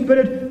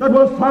that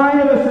will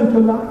fire us into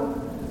life.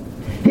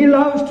 He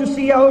loves to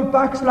see our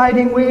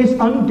backsliding ways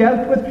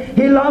undealt with.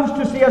 He loves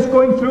to see us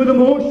going through the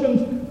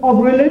motions of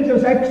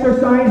religious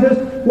exercises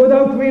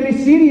without really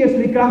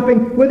seriously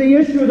grappling with the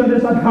issue that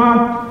is at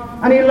heart.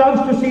 And he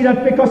loves to see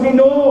that because he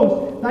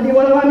knows that he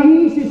will have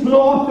an easy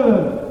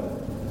slaughter.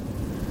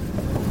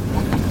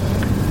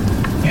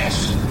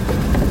 Yes,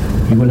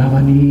 he will have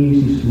an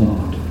easy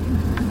slaughter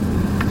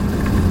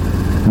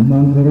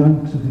among the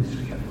ranks of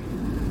Israel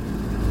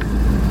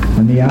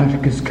when the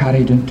ark is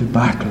carried into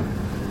battle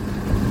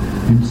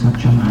in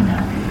such a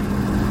manner.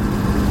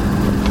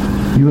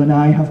 You and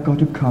I have got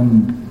to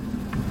come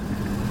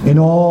in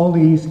all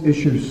these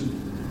issues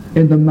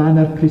in the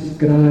manner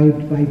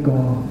prescribed by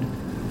God.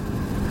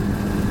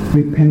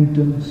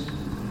 Repentance,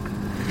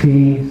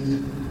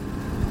 faith,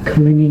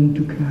 clinging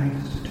to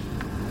Christ,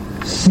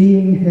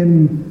 seeing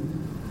him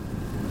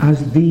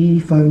as the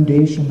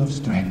foundation of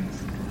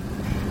strength,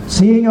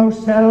 seeing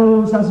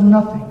ourselves as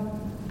nothing,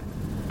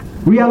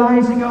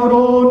 realizing our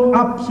own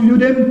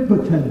absolute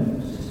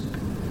impotence,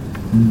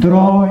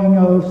 drawing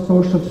our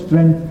source of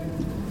strength,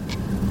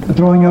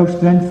 drawing our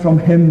strength from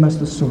him as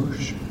the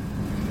source.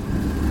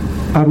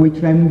 Are we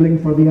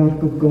trembling for the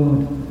ark of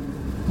God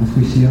as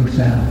we see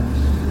ourselves?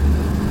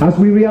 As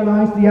we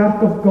realize the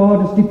ark of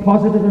God is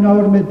deposited in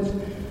our midst,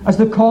 as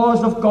the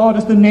cause of God,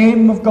 as the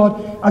name of God,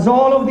 as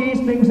all of these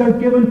things are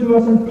given to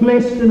us and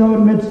placed in our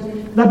midst,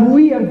 that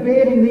we are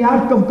bearing the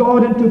ark of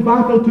God into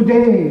battle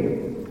today.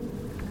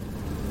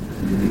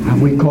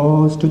 Have we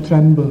cause to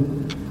tremble?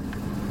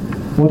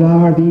 What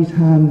are these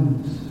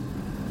hands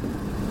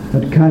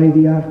that carry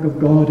the ark of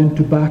God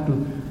into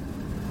battle?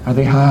 Are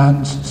they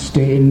hands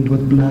stained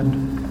with blood,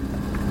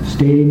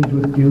 stained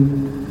with guilt,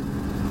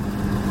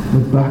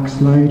 with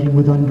backsliding,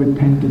 with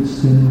unrepented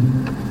sin?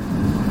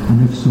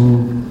 And if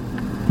so,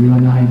 you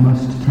and I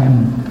must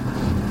tremble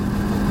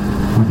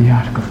for the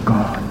ark of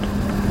God.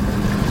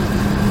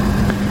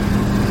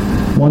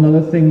 One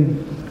other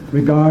thing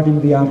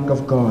regarding the ark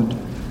of God.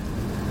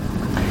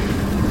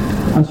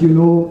 As you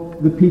know,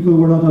 the people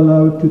were not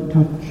allowed to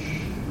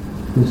touch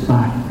this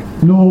ark.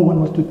 No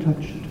one was to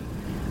touch it.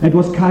 It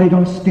was carried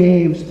on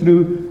staves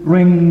through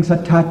rings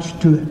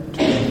attached to it.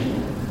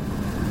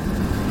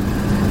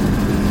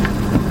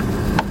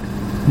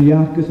 The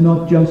ark is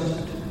not just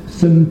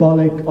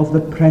symbolic of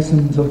the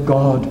presence of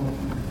God,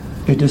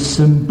 It is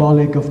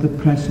symbolic of the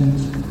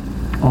presence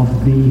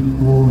of the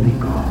Holy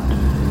God.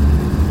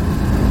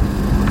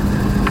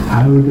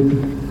 How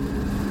little,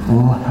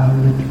 oh how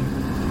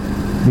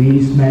little,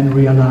 these men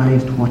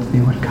realized what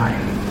they were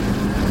carrying.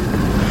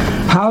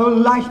 How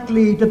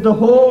lightly did the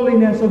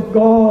holiness of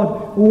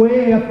God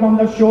weigh upon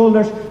their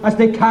shoulders as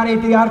they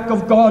carried the ark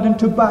of God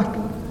into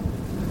battle.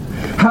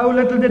 How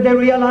little did they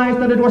realize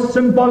that it was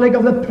symbolic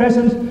of the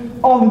presence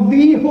of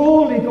the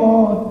Holy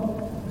God.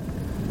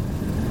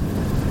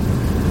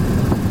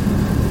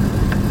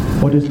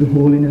 What is the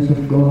holiness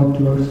of God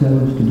to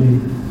ourselves today?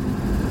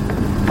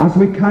 As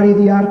we carry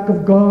the ark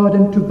of God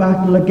into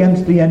battle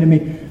against the enemy,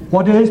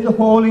 what is the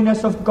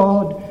holiness of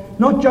God?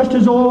 Not just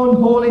his own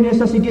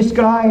holiness as he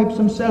describes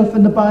himself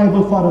in the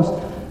Bible for us,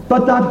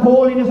 but that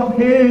holiness of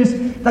his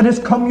that is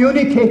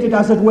communicated,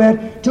 as it were,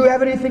 to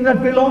everything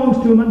that belongs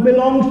to him and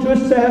belongs to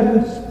his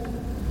service.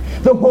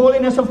 The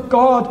holiness of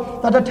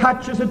God that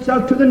attaches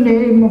itself to the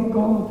name of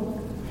God,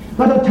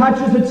 that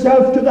attaches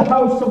itself to the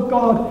house of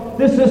God.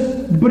 This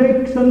is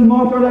bricks and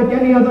mortar like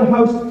any other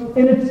house.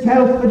 In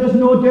itself it is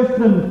no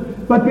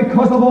different, but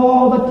because of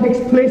all that takes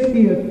place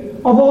here,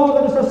 of all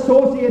that is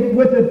associated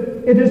with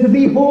it, it is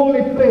the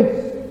holy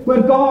place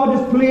where God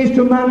is pleased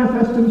to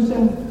manifest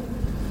himself.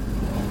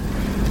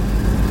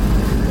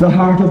 The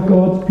heart of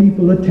God's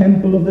people, the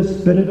temple of the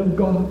Spirit of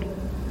God,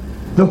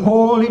 the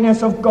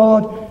holiness of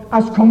God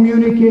as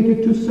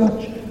communicated to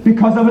such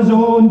because of his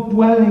own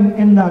dwelling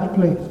in that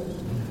place.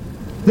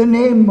 The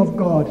name of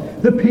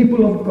God, the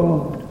people of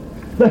God,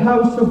 the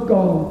house of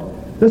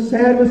God, the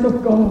service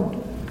of God.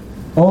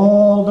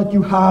 All that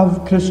you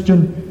have,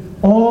 Christian,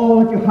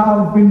 all that you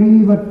have,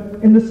 believer,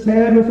 in the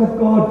service of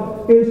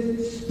God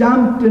is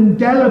stamped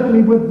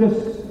indelibly with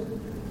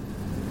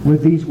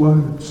these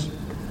words.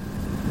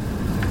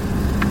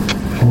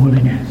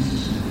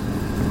 Holiness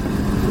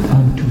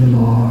unto the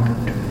Lord.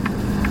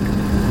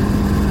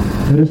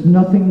 There is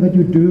nothing that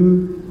you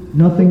do,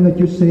 nothing that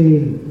you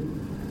say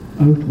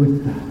out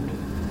with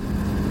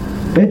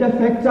that. It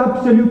affects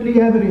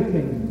absolutely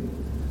everything.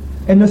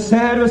 In the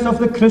service of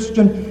the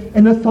Christian,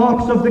 in the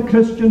thoughts of the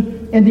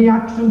Christian, in the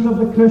actions of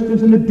the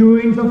Christians, in the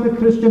doings of the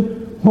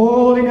Christian,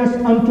 holiness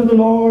unto the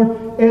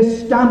Lord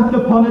is stamped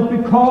upon it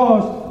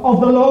because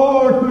of the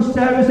Lord whose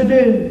service it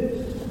is.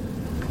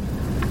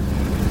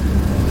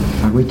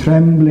 Are we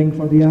trembling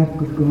for the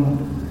ark of God?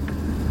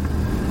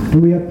 Do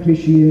we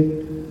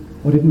appreciate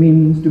what it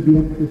means to be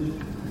a Christian?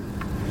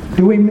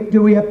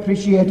 Do we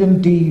appreciate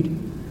indeed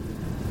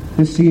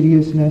the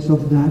seriousness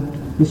of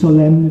that, the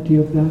solemnity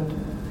of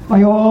that?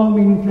 By all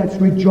means, let's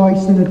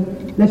rejoice in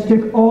it. Let's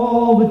take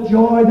all the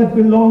joy that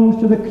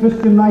belongs to the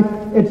Christian life.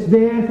 It's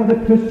there for the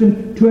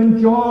Christian to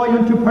enjoy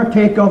and to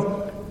partake of.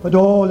 But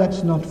oh,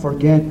 let's not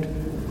forget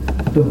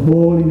the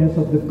holiness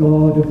of the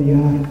God of the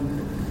ark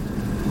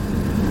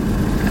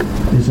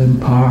is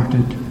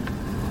imparted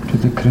to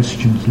the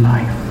Christian's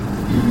life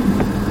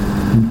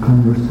in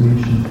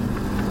conversation,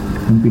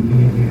 in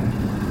behavior,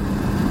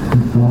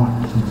 in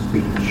thoughts and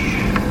speech.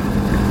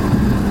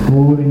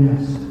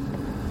 Holiness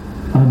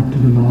unto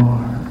the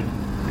Lord.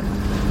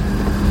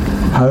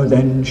 How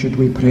then should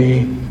we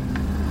pray?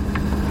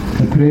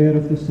 The prayer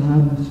of the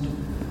psalmist,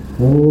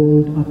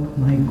 hold up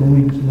my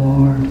goings,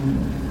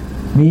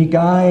 Lord. Me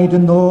guide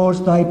in those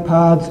thy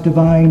paths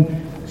divine,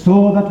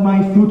 so that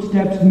my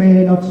footsteps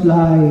may not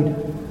slide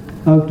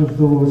out of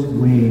those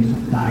ways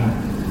of thine.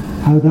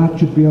 How that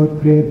should be our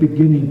prayer,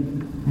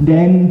 beginning and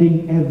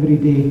ending every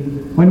day,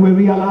 when we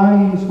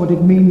realize what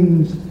it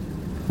means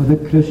for the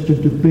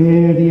Christian to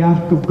bear the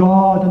ark of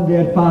God and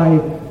thereby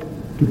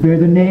to bear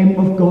the name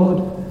of God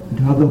and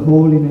to have the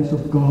holiness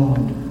of God,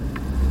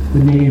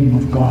 the name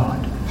of God.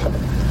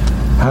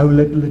 How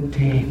little it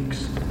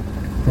takes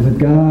for the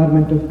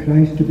garment of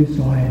Christ to be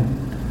soiled.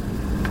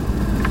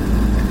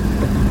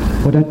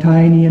 What a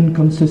tiny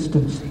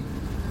inconsistency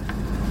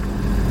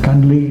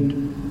can lead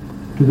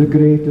to the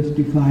greatest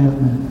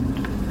defilement,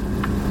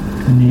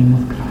 the name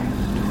of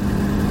Christ.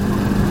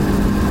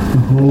 The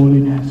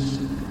holiness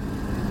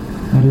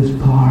that is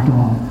part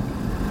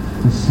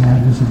of the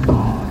service of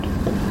God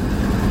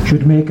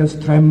should make us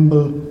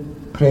tremble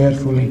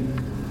prayerfully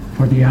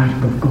for the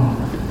ark of God.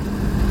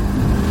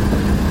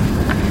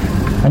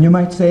 And you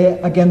might say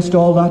against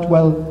all that,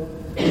 well,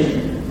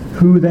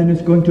 who then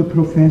is going to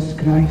profess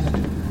Christ?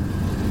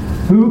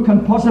 Who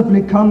can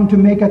possibly come to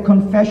make a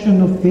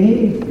confession of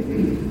faith?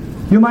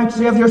 You might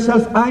say of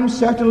yourself, I'm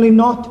certainly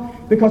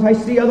not, because I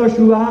see others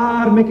who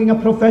are making a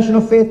profession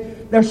of faith.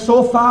 They're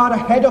so far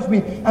ahead of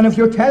me. And if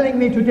you're telling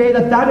me today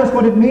that that is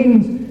what it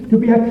means to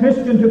be a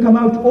Christian, to come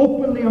out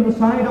openly on the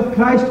side of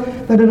Christ,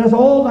 that it has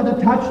all that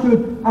attached to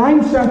it,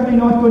 I'm certainly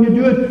not going to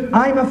do it.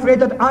 I'm afraid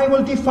that I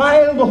will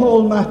defile the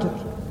whole matter.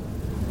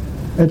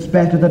 It's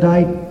better that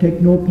I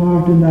take no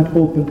part in that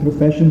open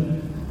profession,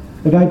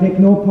 that I take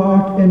no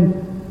part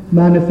in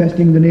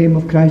manifesting the name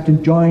of Christ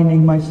and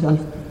joining myself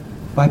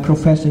by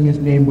professing his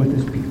name with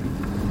his people.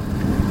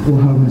 Oh,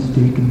 how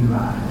mistaken you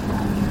are.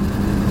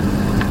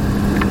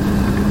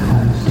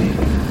 How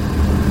mistaken.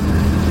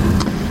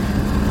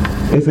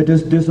 If it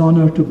is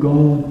dishonor to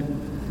God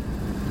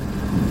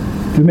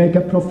to make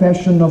a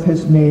profession of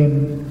his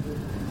name,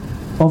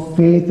 of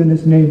faith in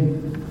his name,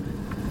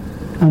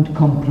 and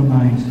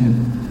compromise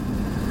him.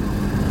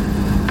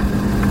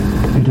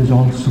 It is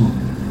also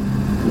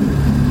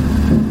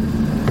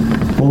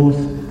both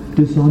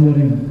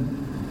dishonoring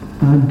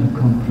and a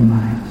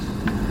compromise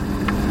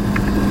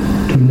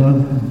to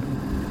love him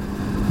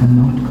and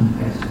not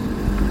confess him,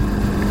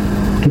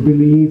 to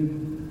believe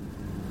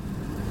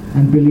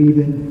and believe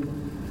in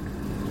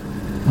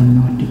and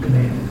not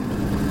declare,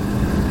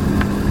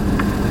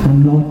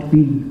 and not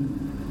be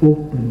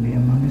openly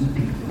among his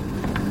people.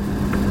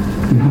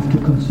 You have to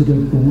consider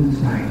both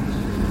sides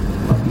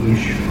of the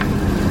issue.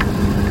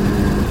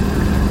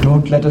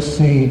 Don't let us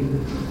say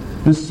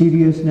the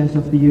seriousness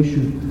of the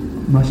issue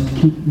must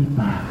keep me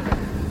back,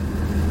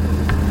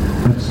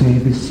 but say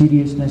the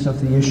seriousness of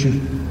the issue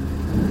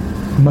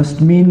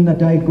must mean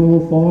that I go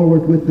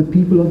forward with the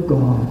people of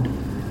God,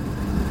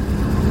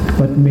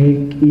 but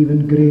make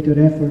even greater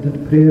effort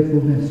at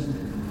prayerfulness,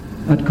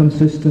 at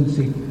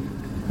consistency,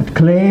 at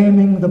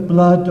claiming the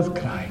blood of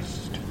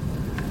Christ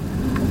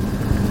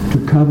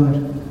to cover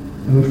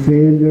our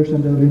failures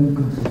and our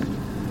inconsistencies.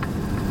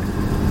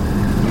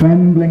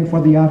 Trembling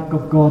for the ark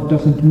of God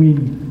doesn't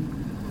mean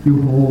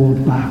you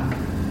hold back.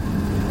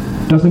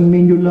 Doesn't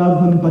mean you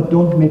love him but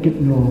don't make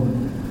it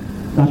known.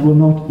 That will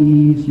not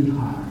ease your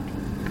heart.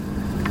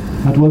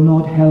 That will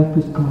not help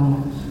his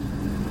cause.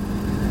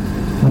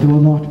 That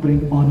will not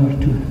bring honor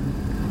to him,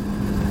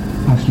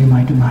 as you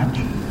might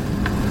imagine.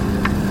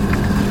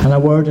 And a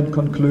word in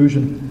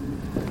conclusion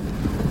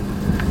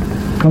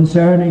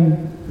concerning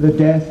the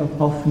death of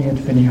Hophni and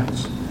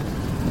Phinehas.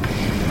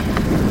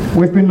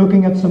 We've been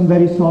looking at some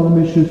very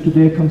solemn issues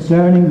today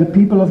concerning the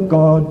people of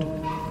God,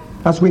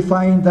 as we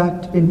find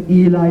that in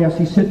Eli as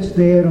he sits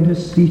there on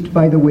his seat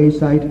by the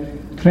wayside,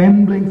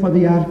 trembling for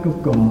the ark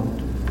of God.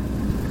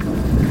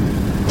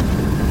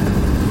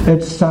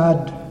 It's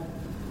sad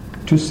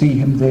to see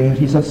him there.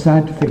 He's a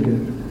sad figure.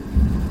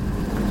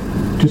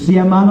 To see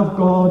a man of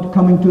God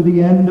coming to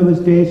the end of his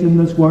days in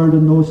this world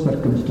in those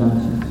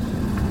circumstances.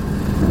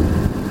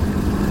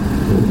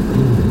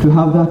 To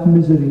have that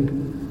misery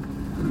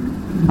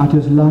at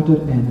his latter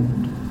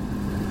end.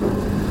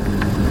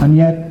 And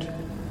yet,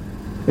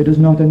 it is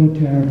not an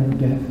eternal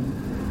death.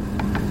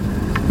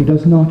 He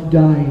does not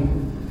die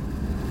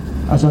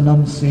as an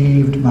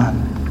unsaved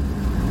man.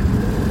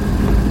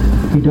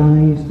 He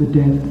dies the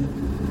death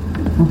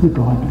of the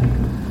godly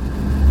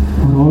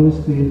for all his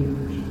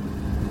failures,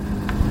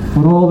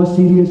 for all the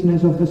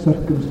seriousness of the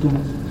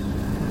circumstances.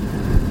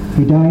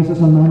 He dies as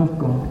a man of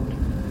God.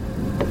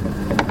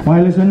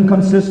 While his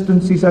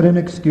inconsistencies are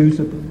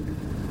inexcusable,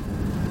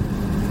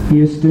 he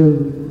is still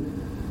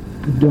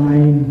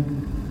dying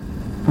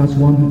as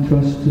one who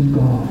trusts in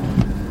God.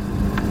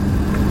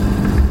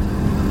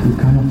 You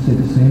cannot say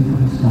the same for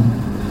his son.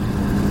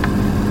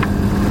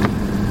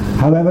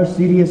 However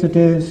serious it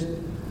is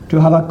to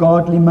have a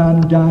godly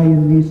man die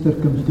in these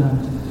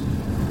circumstances,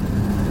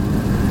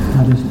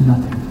 that is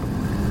nothing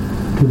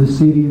to the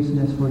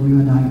seriousness for you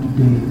and I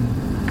today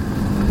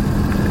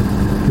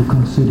to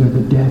consider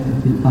the death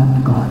of the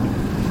ungodly.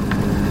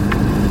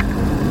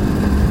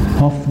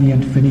 Hophni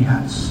and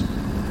Phinehas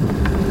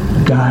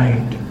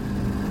died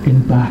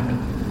in battle,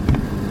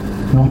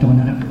 not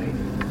honorably,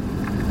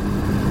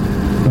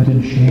 but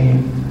in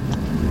shame.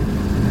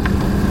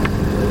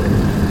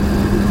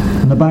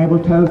 And the Bible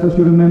tells us,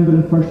 you remember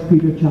in 1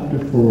 Peter chapter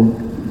 4,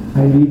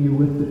 I leave you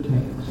with the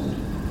text.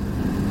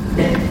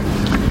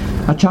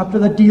 A chapter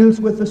that deals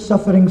with the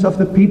sufferings of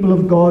the people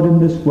of God in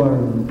this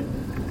world.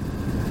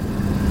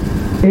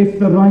 If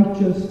the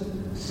righteous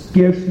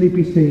scarcely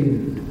be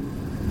saved,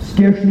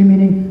 scarcely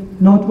meaning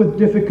not with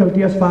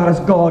difficulty as far as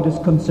God is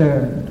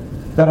concerned.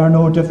 There are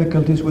no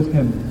difficulties with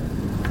him.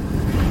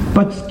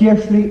 But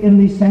scarcely in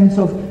the sense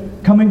of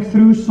coming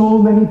through so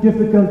many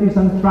difficulties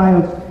and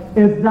trials,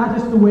 if that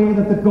is the way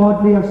that the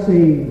godly are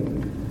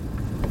saved,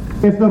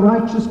 if the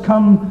righteous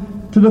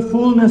come to the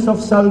fullness of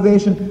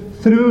salvation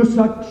through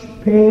such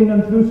pain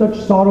and through such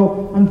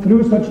sorrow and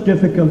through such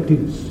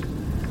difficulties,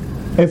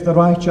 if the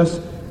righteous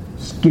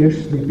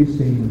scarcely be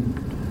saved,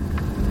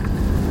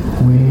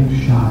 where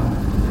shall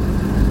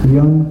the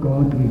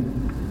ungodly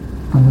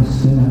and the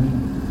sinner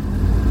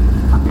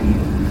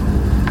appear?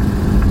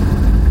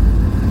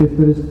 If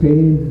there is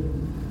pain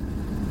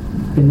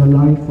in the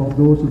life of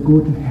those who go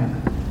to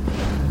heaven,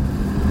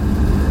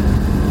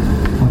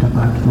 what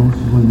about those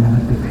who will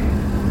never be paid?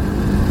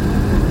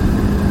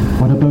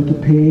 What about the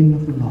pain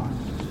of the lost?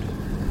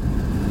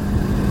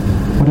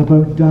 What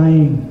about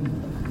dying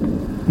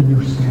in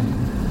your sins?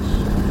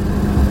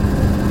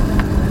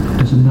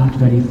 Doesn't that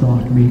very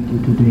thought make you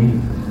today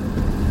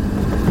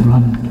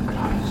run to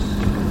Christ?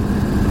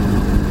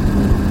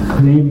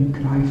 Claim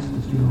Christ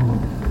as your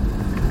own.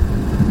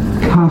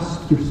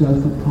 Cast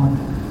yourself upon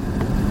him.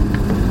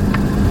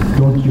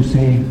 Don't you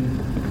say,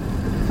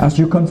 as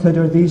you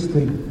consider these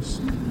things,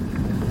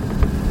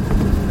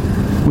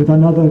 with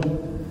another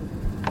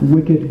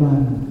wicked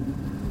man,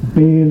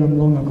 Balaam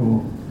long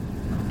ago,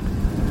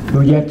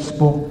 who yet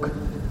spoke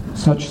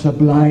such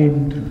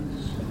sublime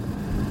truths,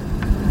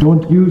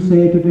 Don't you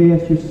say today,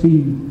 as you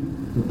see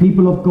the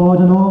people of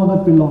God and all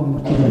that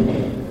belongs to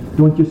them,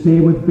 don't you say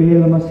with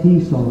Balaam as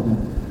he saw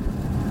them,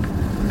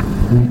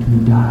 let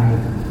me die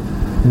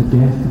the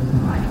death of the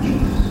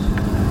righteous.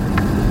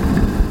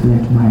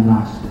 Let my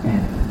last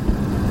end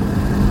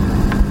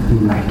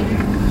be like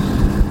him.